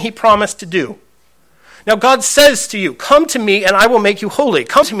very thing he promised to do. Now God says to you, come to me and I will make you holy.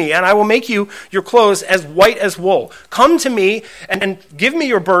 Come to me and I will make your clothes as white as wool. Come to me and give me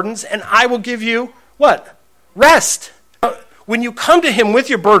your burdens and I will give you what? Rest. When you come to him with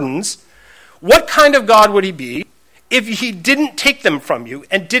your burdens, what kind of God would he be if he didn't take them from you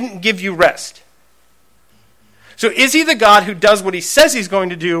and didn't give you rest? So is he the God who does what he says he's going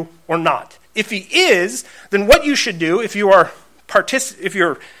to do or not? If he is, then what you should do if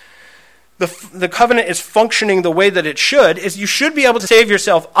the covenant is functioning the way that it should, is you should be able to say of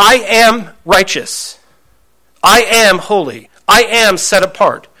yourself, I am righteous. I am holy. I am set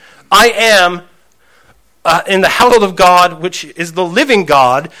apart. I am in the household of God, which is the living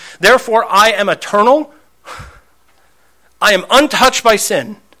God. Therefore, I am eternal. I am untouched by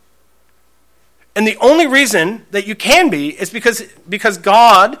sin. And the only reason that you can be is because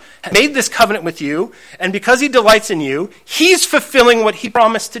God made this covenant with you, and because he delights in you, he's fulfilling what he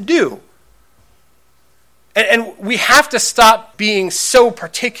promised to do. And we have to stop being so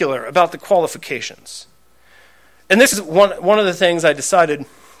particular about the qualifications. And this is one of the things I decided,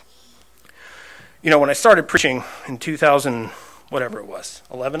 when I started preaching in 2000, whatever it was,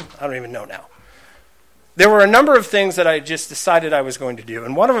 11? I don't even know now. There were a number of things that I just decided I was going to do.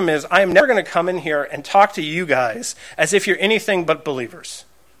 And one of them is, I am never going to come in here and talk to you guys as if you're anything but believers.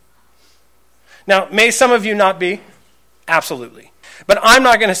 Now, may some of you not be? Absolutely. But I'm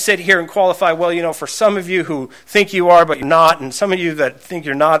not going to sit here and qualify, for some of you who think you are but you're not, and some of you that think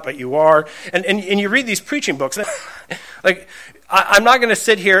you're not but you are. And you read these preaching books. I'm not going to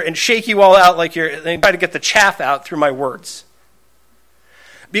sit here and shake you all out and try to get the chaff out through my words.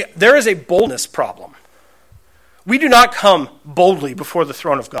 There is a boldness problem. We do not come boldly before the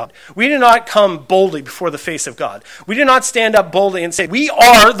throne of God. We do not come boldly before the face of God. We do not stand up boldly and say, we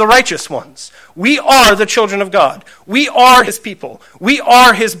are the righteous ones. We are the children of God. We are his people. We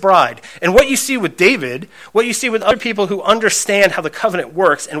are his bride. And what you see with David, what you see with other people who understand how the covenant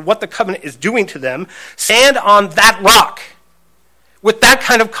works and what the covenant is doing to them, stand on that rock with that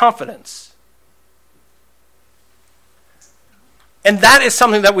kind of confidence. And that is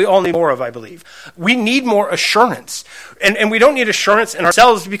something that we all need more of, I believe. We need more assurance. And we don't need assurance in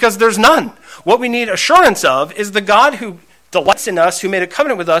ourselves because there's none. What we need assurance of is the God who delights in us, who made a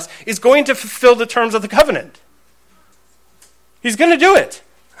covenant with us, is going to fulfill the terms of the covenant. He's going to do it.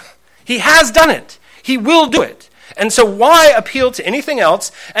 He has done it. He will do it. And so why appeal to anything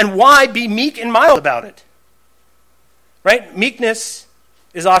else, and why be meek and mild about it? Right? Meekness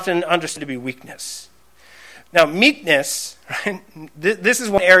is often understood to be weakness. Now, meekness, right, this is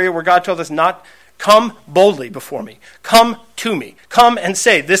one area where God told us not, come boldly before me. Come to me. Come and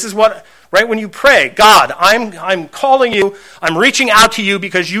say, this is what, right, when you pray, God, I'm calling you, I'm reaching out to you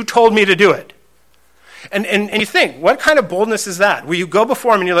because you told me to do it. And you think, what kind of boldness is that? Where you go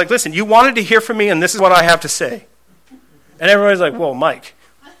before him and you're like, listen, you wanted to hear from me and this is what I have to say. And everybody's like, whoa, Mike.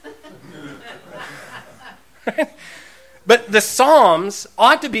 Right? But the Psalms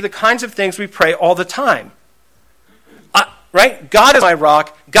ought to be the kinds of things we pray all the time. Right? God is my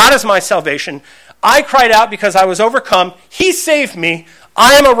rock. God is my salvation. I cried out because I was overcome. He saved me.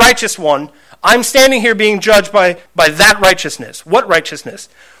 I am a righteous one. I'm standing here being judged by that righteousness. What righteousness?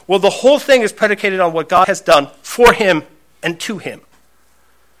 Well, the whole thing is predicated on what God has done for him and to him.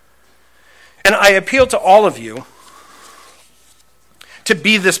 And I appeal to all of you to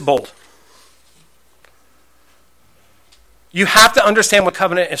be this bold. You have to understand what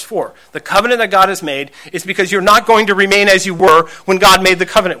covenant is for. The covenant that God has made is because you're not going to remain as you were when God made the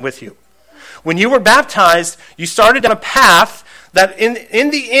covenant with you. When you were baptized, you started on a path that in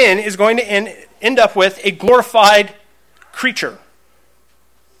the end is going to end up with a glorified creature.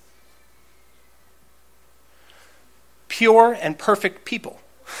 Pure and perfect people.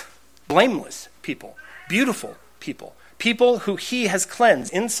 Blameless people. Beautiful people. People who he has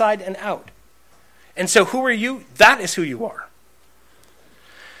cleansed inside and out. And so who are you? That is who you are.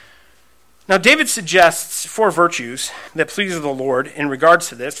 Now, David suggests 4 virtues that please the Lord in regards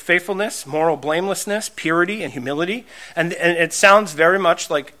to this: faithfulness, moral blamelessness, purity, and humility. And it sounds very much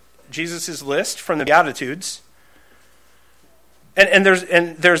like Jesus' list from the Beatitudes. And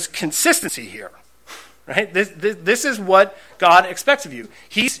there's consistency here, right? This is what God expects of you.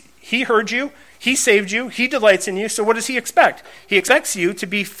 He heard you. He saved you. He delights in you. So what does he expect? He expects you to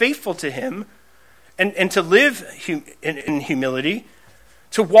be faithful to him and to live in humility,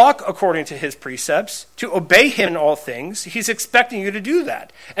 to walk according to his precepts, to obey him in all things. He's expecting you to do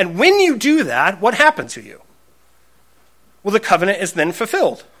that. And when you do that, what happens to you? Well, the covenant is then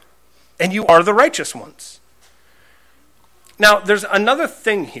fulfilled, and you are the righteous ones. Now, there's another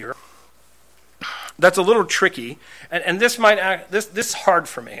thing here that's a little tricky, and this is hard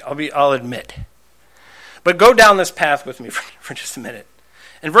for me, I'll admit. But go down this path with me for just a minute.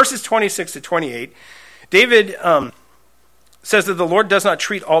 In verses 26 to 28, David says that the Lord does not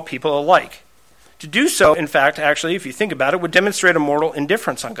treat all people alike. To do so, in fact, actually, if you think about it, would demonstrate a moral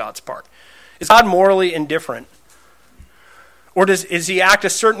indifference on God's part. Is God morally indifferent? Or does he act a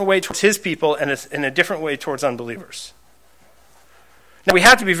certain way towards his people and in a different way towards unbelievers? Now, we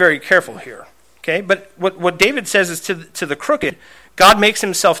have to be very careful here, okay? But what David says is to the crooked, God makes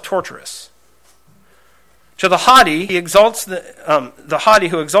himself torturous. To the haughty, he exalts the haughty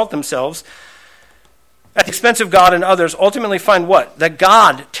who exalt themselves at the expense of God and others, ultimately find what? That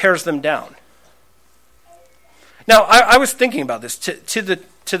God tears them down. Now, I was thinking about this. To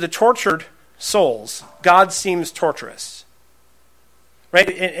the tortured souls, God seems torturous, right?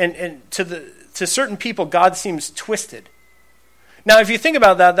 And to certain people, God seems twisted. Now, if you think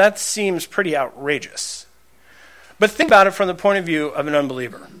about that, that seems pretty outrageous. But think about it from the point of view of an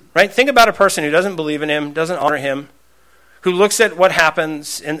unbeliever, right? Think about a person who doesn't believe in him, doesn't honor him, who looks at what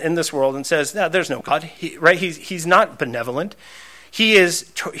happens in this world and says, no, there's no God, right? He's not benevolent. He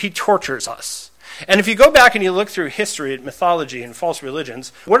tortures us. And if you go back and you look through history, mythology, and false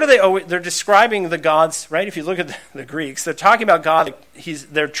religions, what are they always? They're describing the gods, right? If you look at the Greeks, they're talking about God.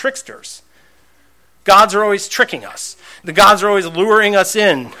 They're tricksters. Gods are always tricking us. The gods are always luring us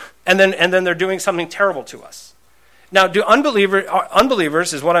in, and then they're doing something terrible to us. Now, do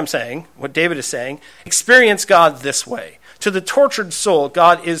unbelievers, is what I'm saying, what David is saying, experience God this way? To the tortured soul,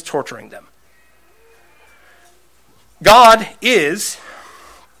 God is torturing them. God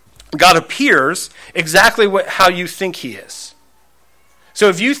appears exactly how you think he is. So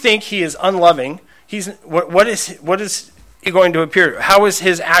if you think he is unloving, what is he going to appear? How is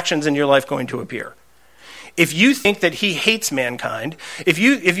his actions in your life going to appear? If you think that he hates mankind, if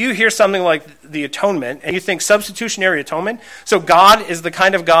you hear something like the atonement and you think substitutionary atonement, so God is the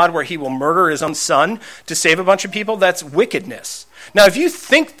kind of God where he will murder his own son to save a bunch of people, that's wickedness. Now, if you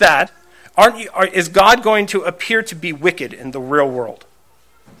think that, is God going to appear to be wicked in the real world?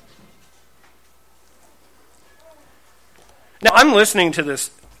 Now, I'm listening to this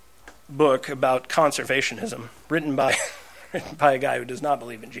book about conservationism written by a guy who does not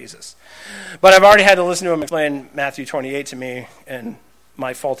believe in Jesus. But I've already had to listen to him explain Matthew 28 to me and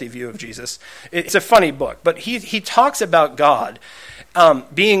my faulty view of Jesus. It's a funny book, but he talks about God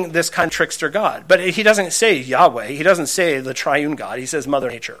being this kind of trickster God. But he doesn't say Yahweh. He doesn't say the triune God. He says Mother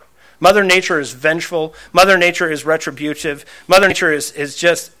Nature. Mother Nature is vengeful. Mother Nature is retributive. Mother Nature is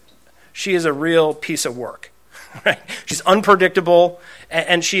just, she is a real piece of work. Right? She's unpredictable,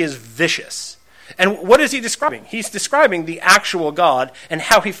 and she is vicious. And what is he describing? He's describing the actual God and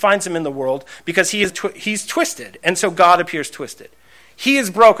how he finds him in the world, because he's twisted, and so God appears twisted. He is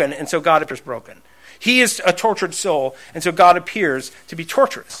broken, and so God appears broken. He is a tortured soul, and so God appears to be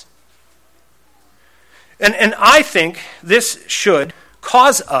torturous. And I think this should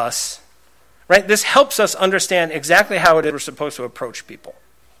cause us, right? This helps us understand exactly how it is we're supposed to approach people.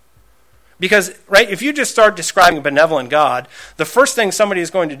 Because, right, if you just start describing a benevolent God, the first thing somebody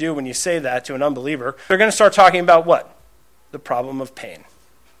is going to do when you say that to an unbeliever, they're going to start talking about what? The problem of pain.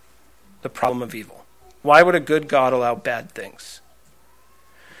 The problem of evil. Why would a good God allow bad things?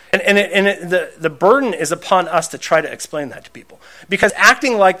 The burden is upon us to try to explain that to people. Because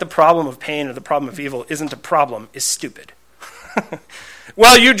acting like the problem of pain or the problem of evil isn't a problem is stupid.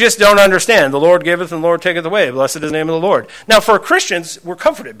 Well, you just don't understand. The Lord giveth and the Lord taketh away. Blessed is the name of the Lord. Now, for Christians, we're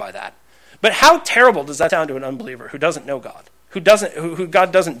comforted by that. But how terrible does that sound to an unbeliever who doesn't know God, who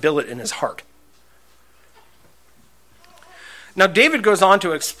God doesn't build it in his heart? Now, David goes on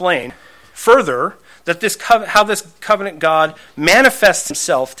to explain further that how this covenant God manifests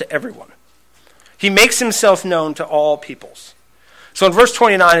himself to everyone. He makes himself known to all peoples. So in verse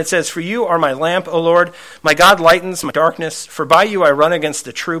 29 it says, "For you are my lamp, O Lord. My God lightens my darkness. For by you I run against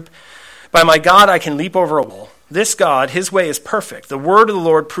the troop. By my God, I can leap over a wall. This God, his way is perfect. The word of the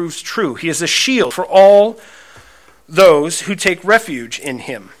Lord proves true. He is a shield for all those who take refuge in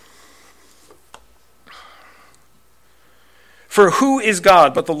him. For who is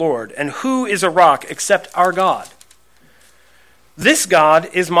God but the Lord? And who is a rock except our God? This God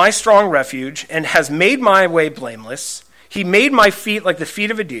is my strong refuge and has made my way blameless. He made my feet like the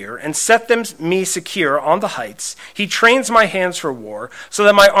feet of a deer and set me secure on the heights. He trains my hands for war so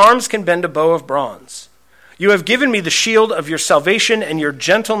that my arms can bend a bow of bronze. You have given me the shield of your salvation, and your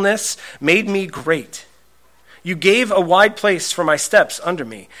gentleness made me great. You gave a wide place for my steps under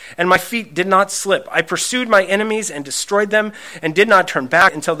me, and my feet did not slip. I pursued my enemies and destroyed them and did not turn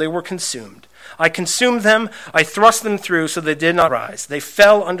back until they were consumed. I consumed them. I thrust them through so they did not rise. They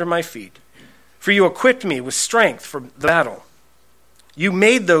fell under my feet. For you equipped me with strength for the battle. You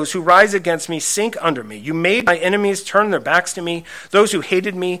made those who rise against me sink under me. You made my enemies turn their backs to me, those who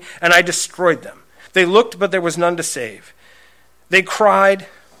hated me, and I destroyed them. They looked, but there was none to save. They cried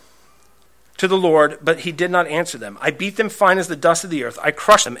to the Lord, but he did not answer them. I beat them fine as the dust of the earth. I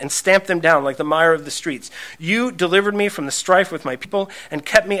crushed them and stamped them down like the mire of the streets. You delivered me from the strife with my people and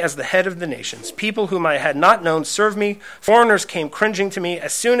kept me as the head of the nations. People whom I had not known served me. Foreigners came cringing to me.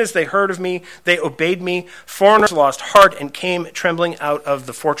 As soon as they heard of me, they obeyed me. Foreigners lost heart and came trembling out of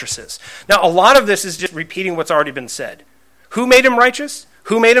the fortresses. Now, a lot of this is just repeating what's already been said. Who made him righteous?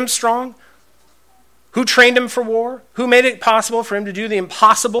 Who made him strong? Who trained him for war? Who made it possible for him to do the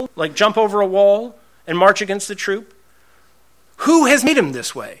impossible, like jump over a wall and march against the troop? Who has made him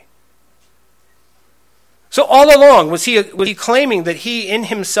this way? So all along, was he claiming that he in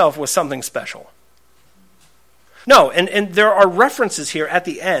himself was something special? No, and there are references here at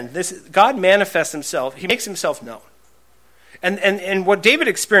the end. God manifests himself. He makes himself known. And what David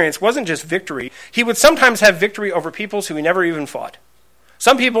experienced wasn't just victory. He would sometimes have victory over peoples who he never even fought.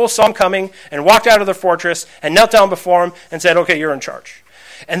 Some people saw him coming and walked out of their fortress and knelt down before him and said, okay, you're in charge.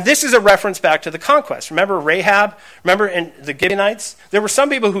 And this is a reference back to the conquest. Remember Rahab? Remember in the Gibeonites? There were some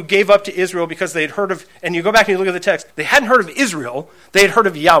people who gave up to Israel because they had heard of, and you go back and you look at the text, they hadn't heard of Israel, they had heard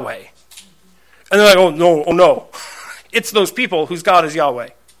of Yahweh. And they're like, oh no. It's those people whose God is Yahweh.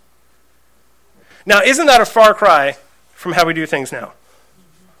 Now, isn't that a far cry from how we do things now?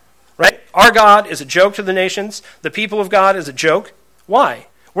 Right? Our God is a joke to the nations. The people of God is a joke. Why?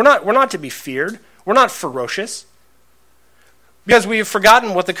 We're not to be feared. We're not ferocious. Because we have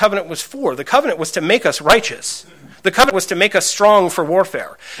forgotten what the covenant was for. The covenant was to make us righteous. The covenant was to make us strong for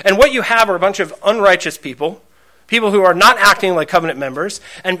warfare. And what you have are a bunch of unrighteous people who are not acting like covenant members,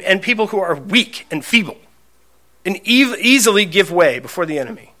 and people who are weak and feeble and easily give way before the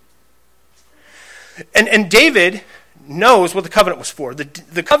enemy. And David knows what the covenant was for.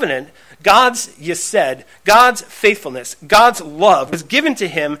 The covenant, God's yesed, God's faithfulness, God's love was given to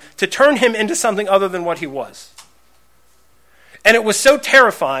him to turn him into something other than what he was. And it was so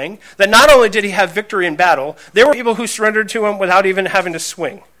terrifying that not only did he have victory in battle, there were people who surrendered to him without even having to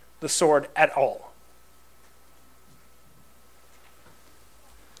swing the sword at all.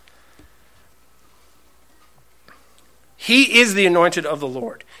 He is the anointed of the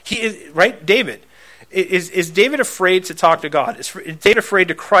Lord. He is, right? David. Is David afraid to talk to God? Is David afraid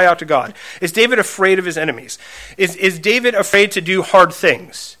to cry out to God? Is David afraid of his enemies? Is David afraid to do hard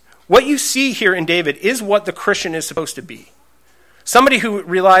things? What you see here in David is what the Christian is supposed to be. Somebody who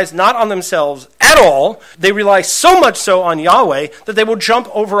relies not on themselves at all. They rely so much so on Yahweh that they will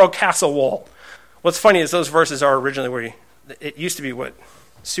jump over a castle wall. What's funny is those verses are originally where it used to be what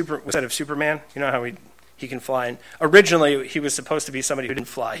was said of Superman. You know how he can fly. And originally he was supposed to be somebody who didn't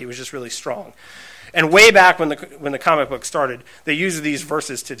fly. He was just really strong. And way back when the comic book started, they used these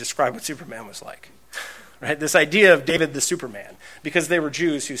verses to describe what Superman was like. Right? This idea of David the Superman, because they were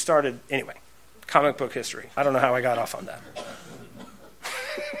Jews who started, anyway, comic book history. I don't know how I got off on that.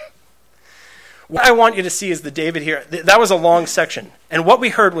 What I want you to see is the David here. That was a long section. And what we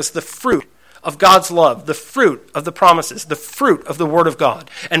heard was the fruit of God's love, the fruit of the promises, the fruit of the word of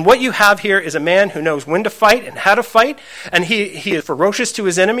God. And what you have here is a man who knows when to fight and how to fight, and he is ferocious to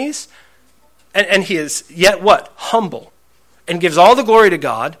his enemies, and he is yet what? Humble, and gives all the glory to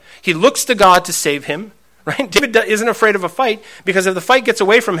God. He looks to God to save him. Right? David isn't afraid of a fight, because if the fight gets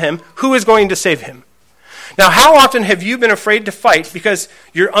away from him, who is going to save him? Now, how often have you been afraid to fight because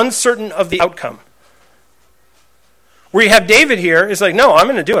you're uncertain of the outcome? Where you have David here is like, no, I'm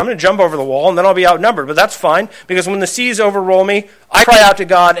going to jump over the wall and then I'll be outnumbered. But that's fine, because when the seas overroll me, I cry out to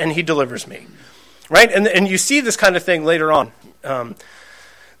God and he delivers me. Right? And you see this kind of thing later on.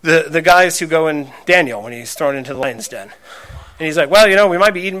 The guys who go in Daniel when he's thrown into the lion's den. And he's like, well, we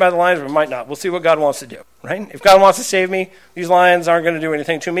might be eaten by the lions, but we might not. We'll see what God wants to do, right? If God wants to save me, these lions aren't going to do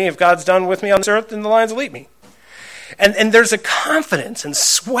anything to me. If God's done with me on this earth, then the lions will eat me. And there's a confidence and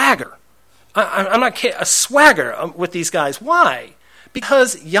swagger. I'm not kidding, a swagger with these guys. Why?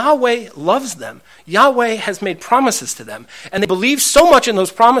 Because Yahweh loves them. Yahweh has made promises to them. And they believe so much in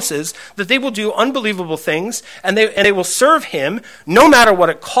those promises that they will do unbelievable things, and they will serve him no matter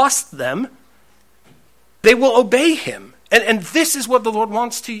what it costs them. They will obey him. And this is what the Lord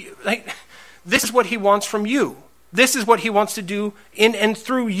wants to you. This is what he wants from you. This is what he wants to do in and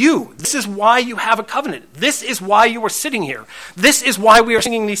through you. This is why you have a covenant. This is why you are sitting here. This is why we are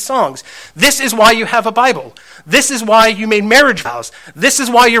singing these songs. This is why you have a Bible. This is why you made marriage vows. This is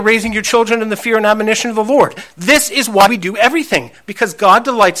why you're raising your children in the fear and admonition of the Lord. This is why we do everything, because God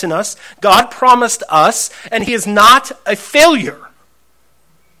delights in us. God promised us, and he is not a failure.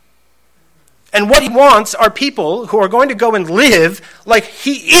 And what he wants are people who are going to go and live like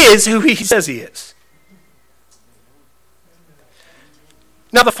he is who he says he is.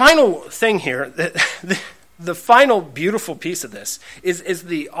 Now, the final thing here, the final beautiful piece of this is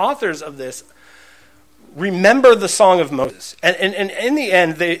the authors of this remember the Song of Moses. And in the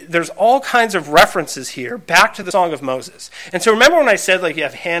end, there's all kinds of references here back to the Song of Moses. And so remember when I said you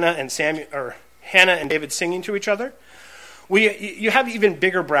have Hannah and David singing to each other? You have even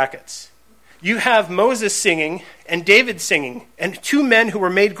bigger brackets. You have Moses singing and David singing, and two men who were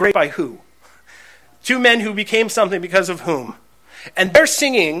made great by who? Two men who became something because of whom? And they're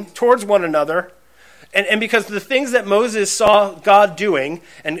singing towards one another, and because the things that Moses saw God doing,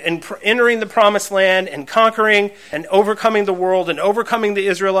 and entering the promised land, and conquering, and overcoming the world, and overcoming the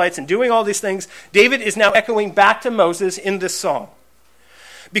Israelites, and doing all these things, David is now echoing back to Moses in this song.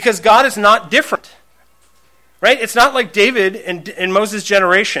 Because God is not different. Right? It's not like David in Moses'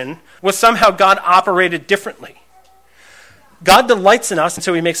 generation was somehow God operated differently. God delights in us, and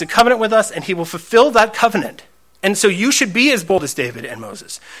so he makes a covenant with us, and he will fulfill that covenant. And so you should be as bold as David and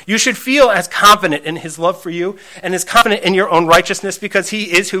Moses. You should feel as confident in his love for you and as confident in your own righteousness because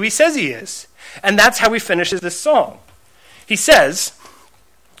he is who he says he is. And that's how he finishes this song. He says,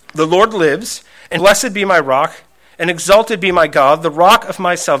 "The Lord lives, and blessed be my rock, and exalted be my God, the rock of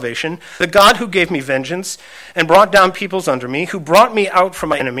my salvation, the God who gave me vengeance and brought down peoples under me, who brought me out from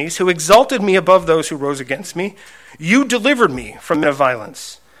my enemies, who exalted me above those who rose against me. You delivered me from men of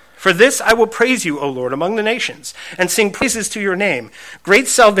violence. For this I will praise you, O Lord, among the nations, and sing praises to your name. Great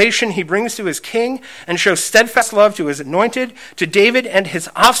salvation he brings to his king, and shows steadfast love to his anointed, to David and his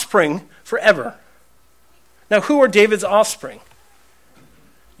offspring forever." Now, who are David's offspring?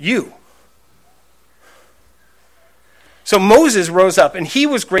 You. So Moses rose up, and he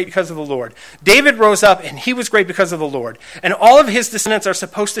was great because of the Lord. David rose up, and he was great because of the Lord. And all of his descendants are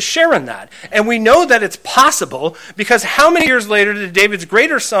supposed to share in that. And we know that it's possible because how many years later did David's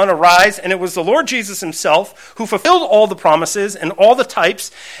greater son arise, and it was the Lord Jesus himself who fulfilled all the promises and all the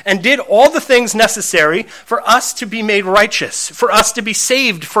types and did all the things necessary for us to be made righteous, for us to be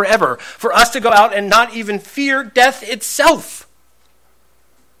saved forever, for us to go out and not even fear death itself.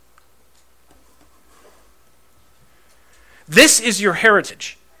 This is your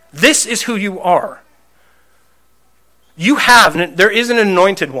heritage. This is who you are. There is an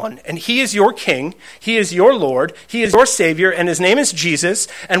anointed one, and he is your king, he is your Lord, he is your Savior, and his name is Jesus,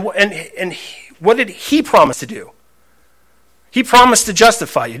 and what did he promise to do? He promised to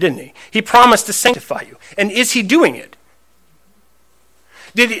justify you, didn't he? He promised to sanctify you. And is he doing it?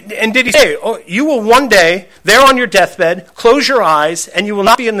 Did he say, "Oh, you will one day, there on your deathbed, close your eyes, and you will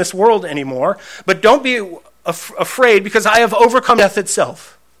not be in this world anymore, but don't be afraid because I have overcome death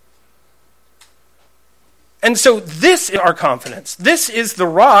itself"? And so this is our confidence. This is the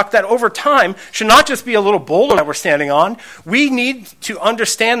rock that over time should not just be a little boulder that we're standing on. We need to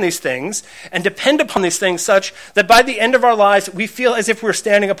understand these things and depend upon these things such that by the end of our lives, we feel as if we're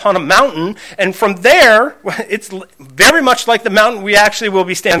standing upon a mountain. And from there, it's very much like the mountain we actually will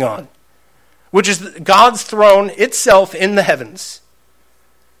be standing on, which is God's throne itself in the heavens.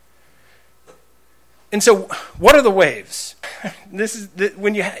 And so, what are the waves?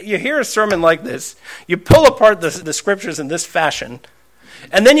 When you hear a sermon like this, you pull apart the scriptures in this fashion,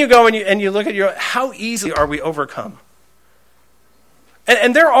 and then you go and you look at how easily are we overcome?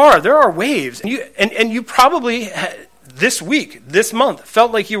 And there are waves, and you probably this week, this month,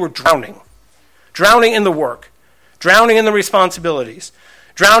 felt like you were drowning in the work, drowning in the responsibilities,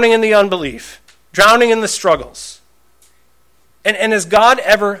 drowning in the unbelief, drowning in the struggles. And has God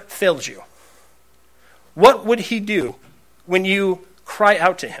ever failed you? What would he do when you cry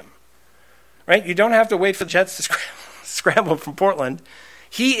out to him? Right? You don't have to wait for the jets to scramble from Portland.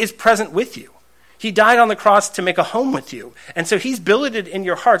 He is present with you. He died on the cross to make a home with you. And so he's billeted in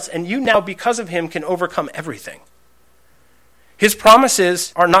your hearts, and you now, because of him, can overcome everything. His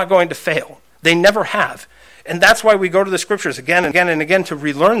promises are not going to fail. They never have. And that's why we go to the scriptures again and again and again to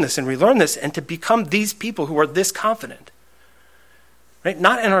relearn this and to become these people who are this confident. Right?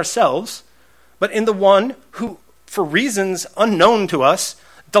 Not in ourselves, but in the one who, for reasons unknown to us,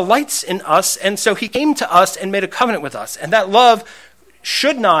 delights in us, and so he came to us and made a covenant with us. And that love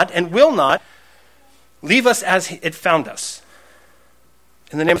should not and will not leave us as it found us.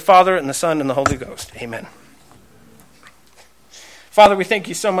 In the name of the Father, and the Son, and the Holy Ghost. Amen. Father, we thank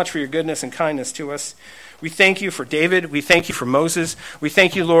you so much for your goodness and kindness to us. We thank you for David. We thank you for Moses. We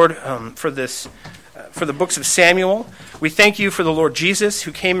thank you, Lord, for the books of Samuel. We thank you for the Lord Jesus,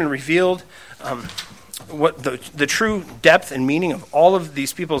 who came and revealed what the true depth and meaning of all of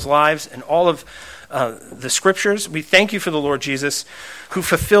these people's lives and all of the scriptures. We thank you for the Lord Jesus, who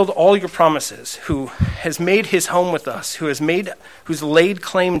fulfilled all your promises, who has made his home with us, who's laid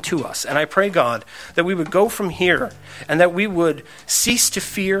claim to us. And I pray, God, that we would go from here and that we would cease to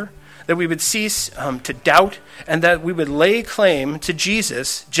fear, that we would cease to doubt, and that we would lay claim to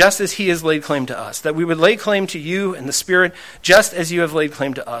Jesus just as he has laid claim to us, that we would lay claim to you and the Spirit just as you have laid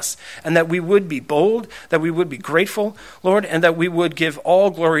claim to us, and that we would be bold, that we would be grateful, Lord, and that we would give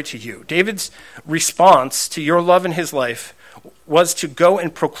all glory to you. David's response to your love in his life was to go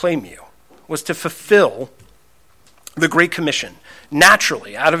and proclaim you, was to fulfill the Great Commission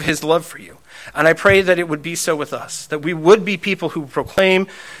naturally out of his love for you. And I pray that it would be so with us, that we would be people who proclaim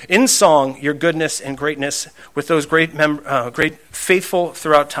in song your goodness and greatness with those great faithful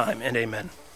throughout time. And amen.